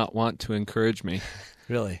does not want to encourage me.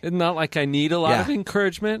 Really. It's not like I need a lot Yeah. of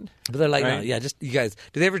encouragement. But they're like, no, Right? yeah, just you guys.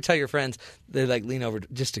 Do they ever tell your friends? They like lean over,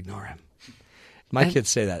 just ignore him. My kids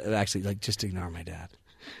say that actually, like, just ignore my dad.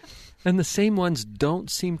 And the same ones don't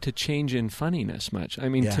seem to change in funniness much. I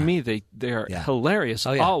mean, Yeah. to me, they are Yeah. hilarious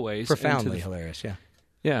Oh yeah, always. and to profoundly the- hilarious. Yeah.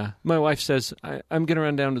 Yeah. My wife says, I'm going to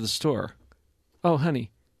run down to the store. Oh,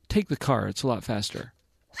 honey, take the car. It's a lot faster.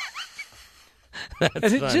 And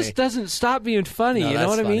it just doesn't stop being funny. You know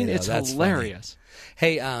what I mean? Though. It's hilarious.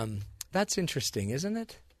 Funny. Hey, that's interesting, isn't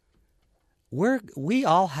it? We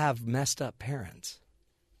all have messed up parents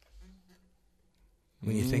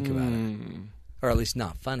when you think about it. Or at least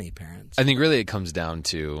not funny parents. I think really it comes down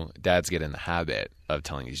to dads get in the habit of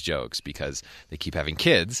telling these jokes because they keep having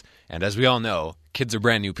kids. And as we all know, kids are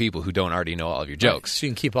brand new people who don't already know all of your jokes. Right. So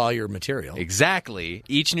you can keep all your material. Exactly.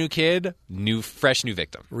 Each new kid, fresh new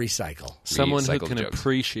victim. Recycle. Someone who can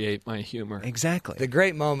appreciate my humor. Exactly. The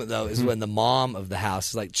great moment, though, is when the mom of the house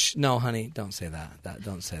is like, no, honey, don't say that.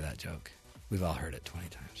 Don't say that joke. We've all heard it 20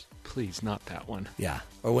 times. Please, not that one. Yeah.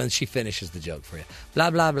 Or when she finishes the joke for you. Blah,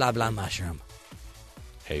 blah, blah, blah, mushroom.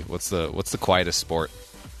 Hey, what's the quietest sport?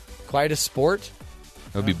 Quietest sport?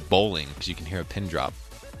 It would be bowling because you can hear a pin drop.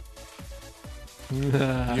 You're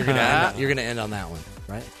gonna end on that one,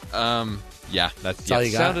 right? Yeah, that's all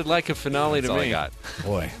you got. Sounded like a finale to me. That's all I got.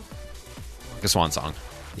 Boy, like a swan song.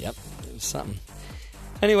 Yep, it was something.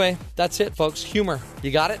 Anyway, that's it, folks. Humor,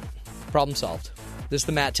 you got it. Problem solved. This is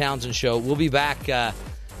the Matt Townsend Show. We'll be back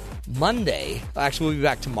Monday. Actually, we'll be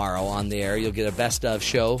back tomorrow on the air. You'll get a best of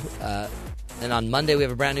show. And on Monday, we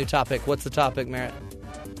have a brand new topic. What's the topic, Merritt?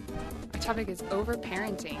 Our topic is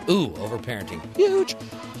overparenting. Ooh, overparenting. Huge.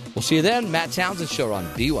 We'll see you then. Matt Townsend Show on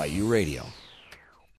BYU Radio.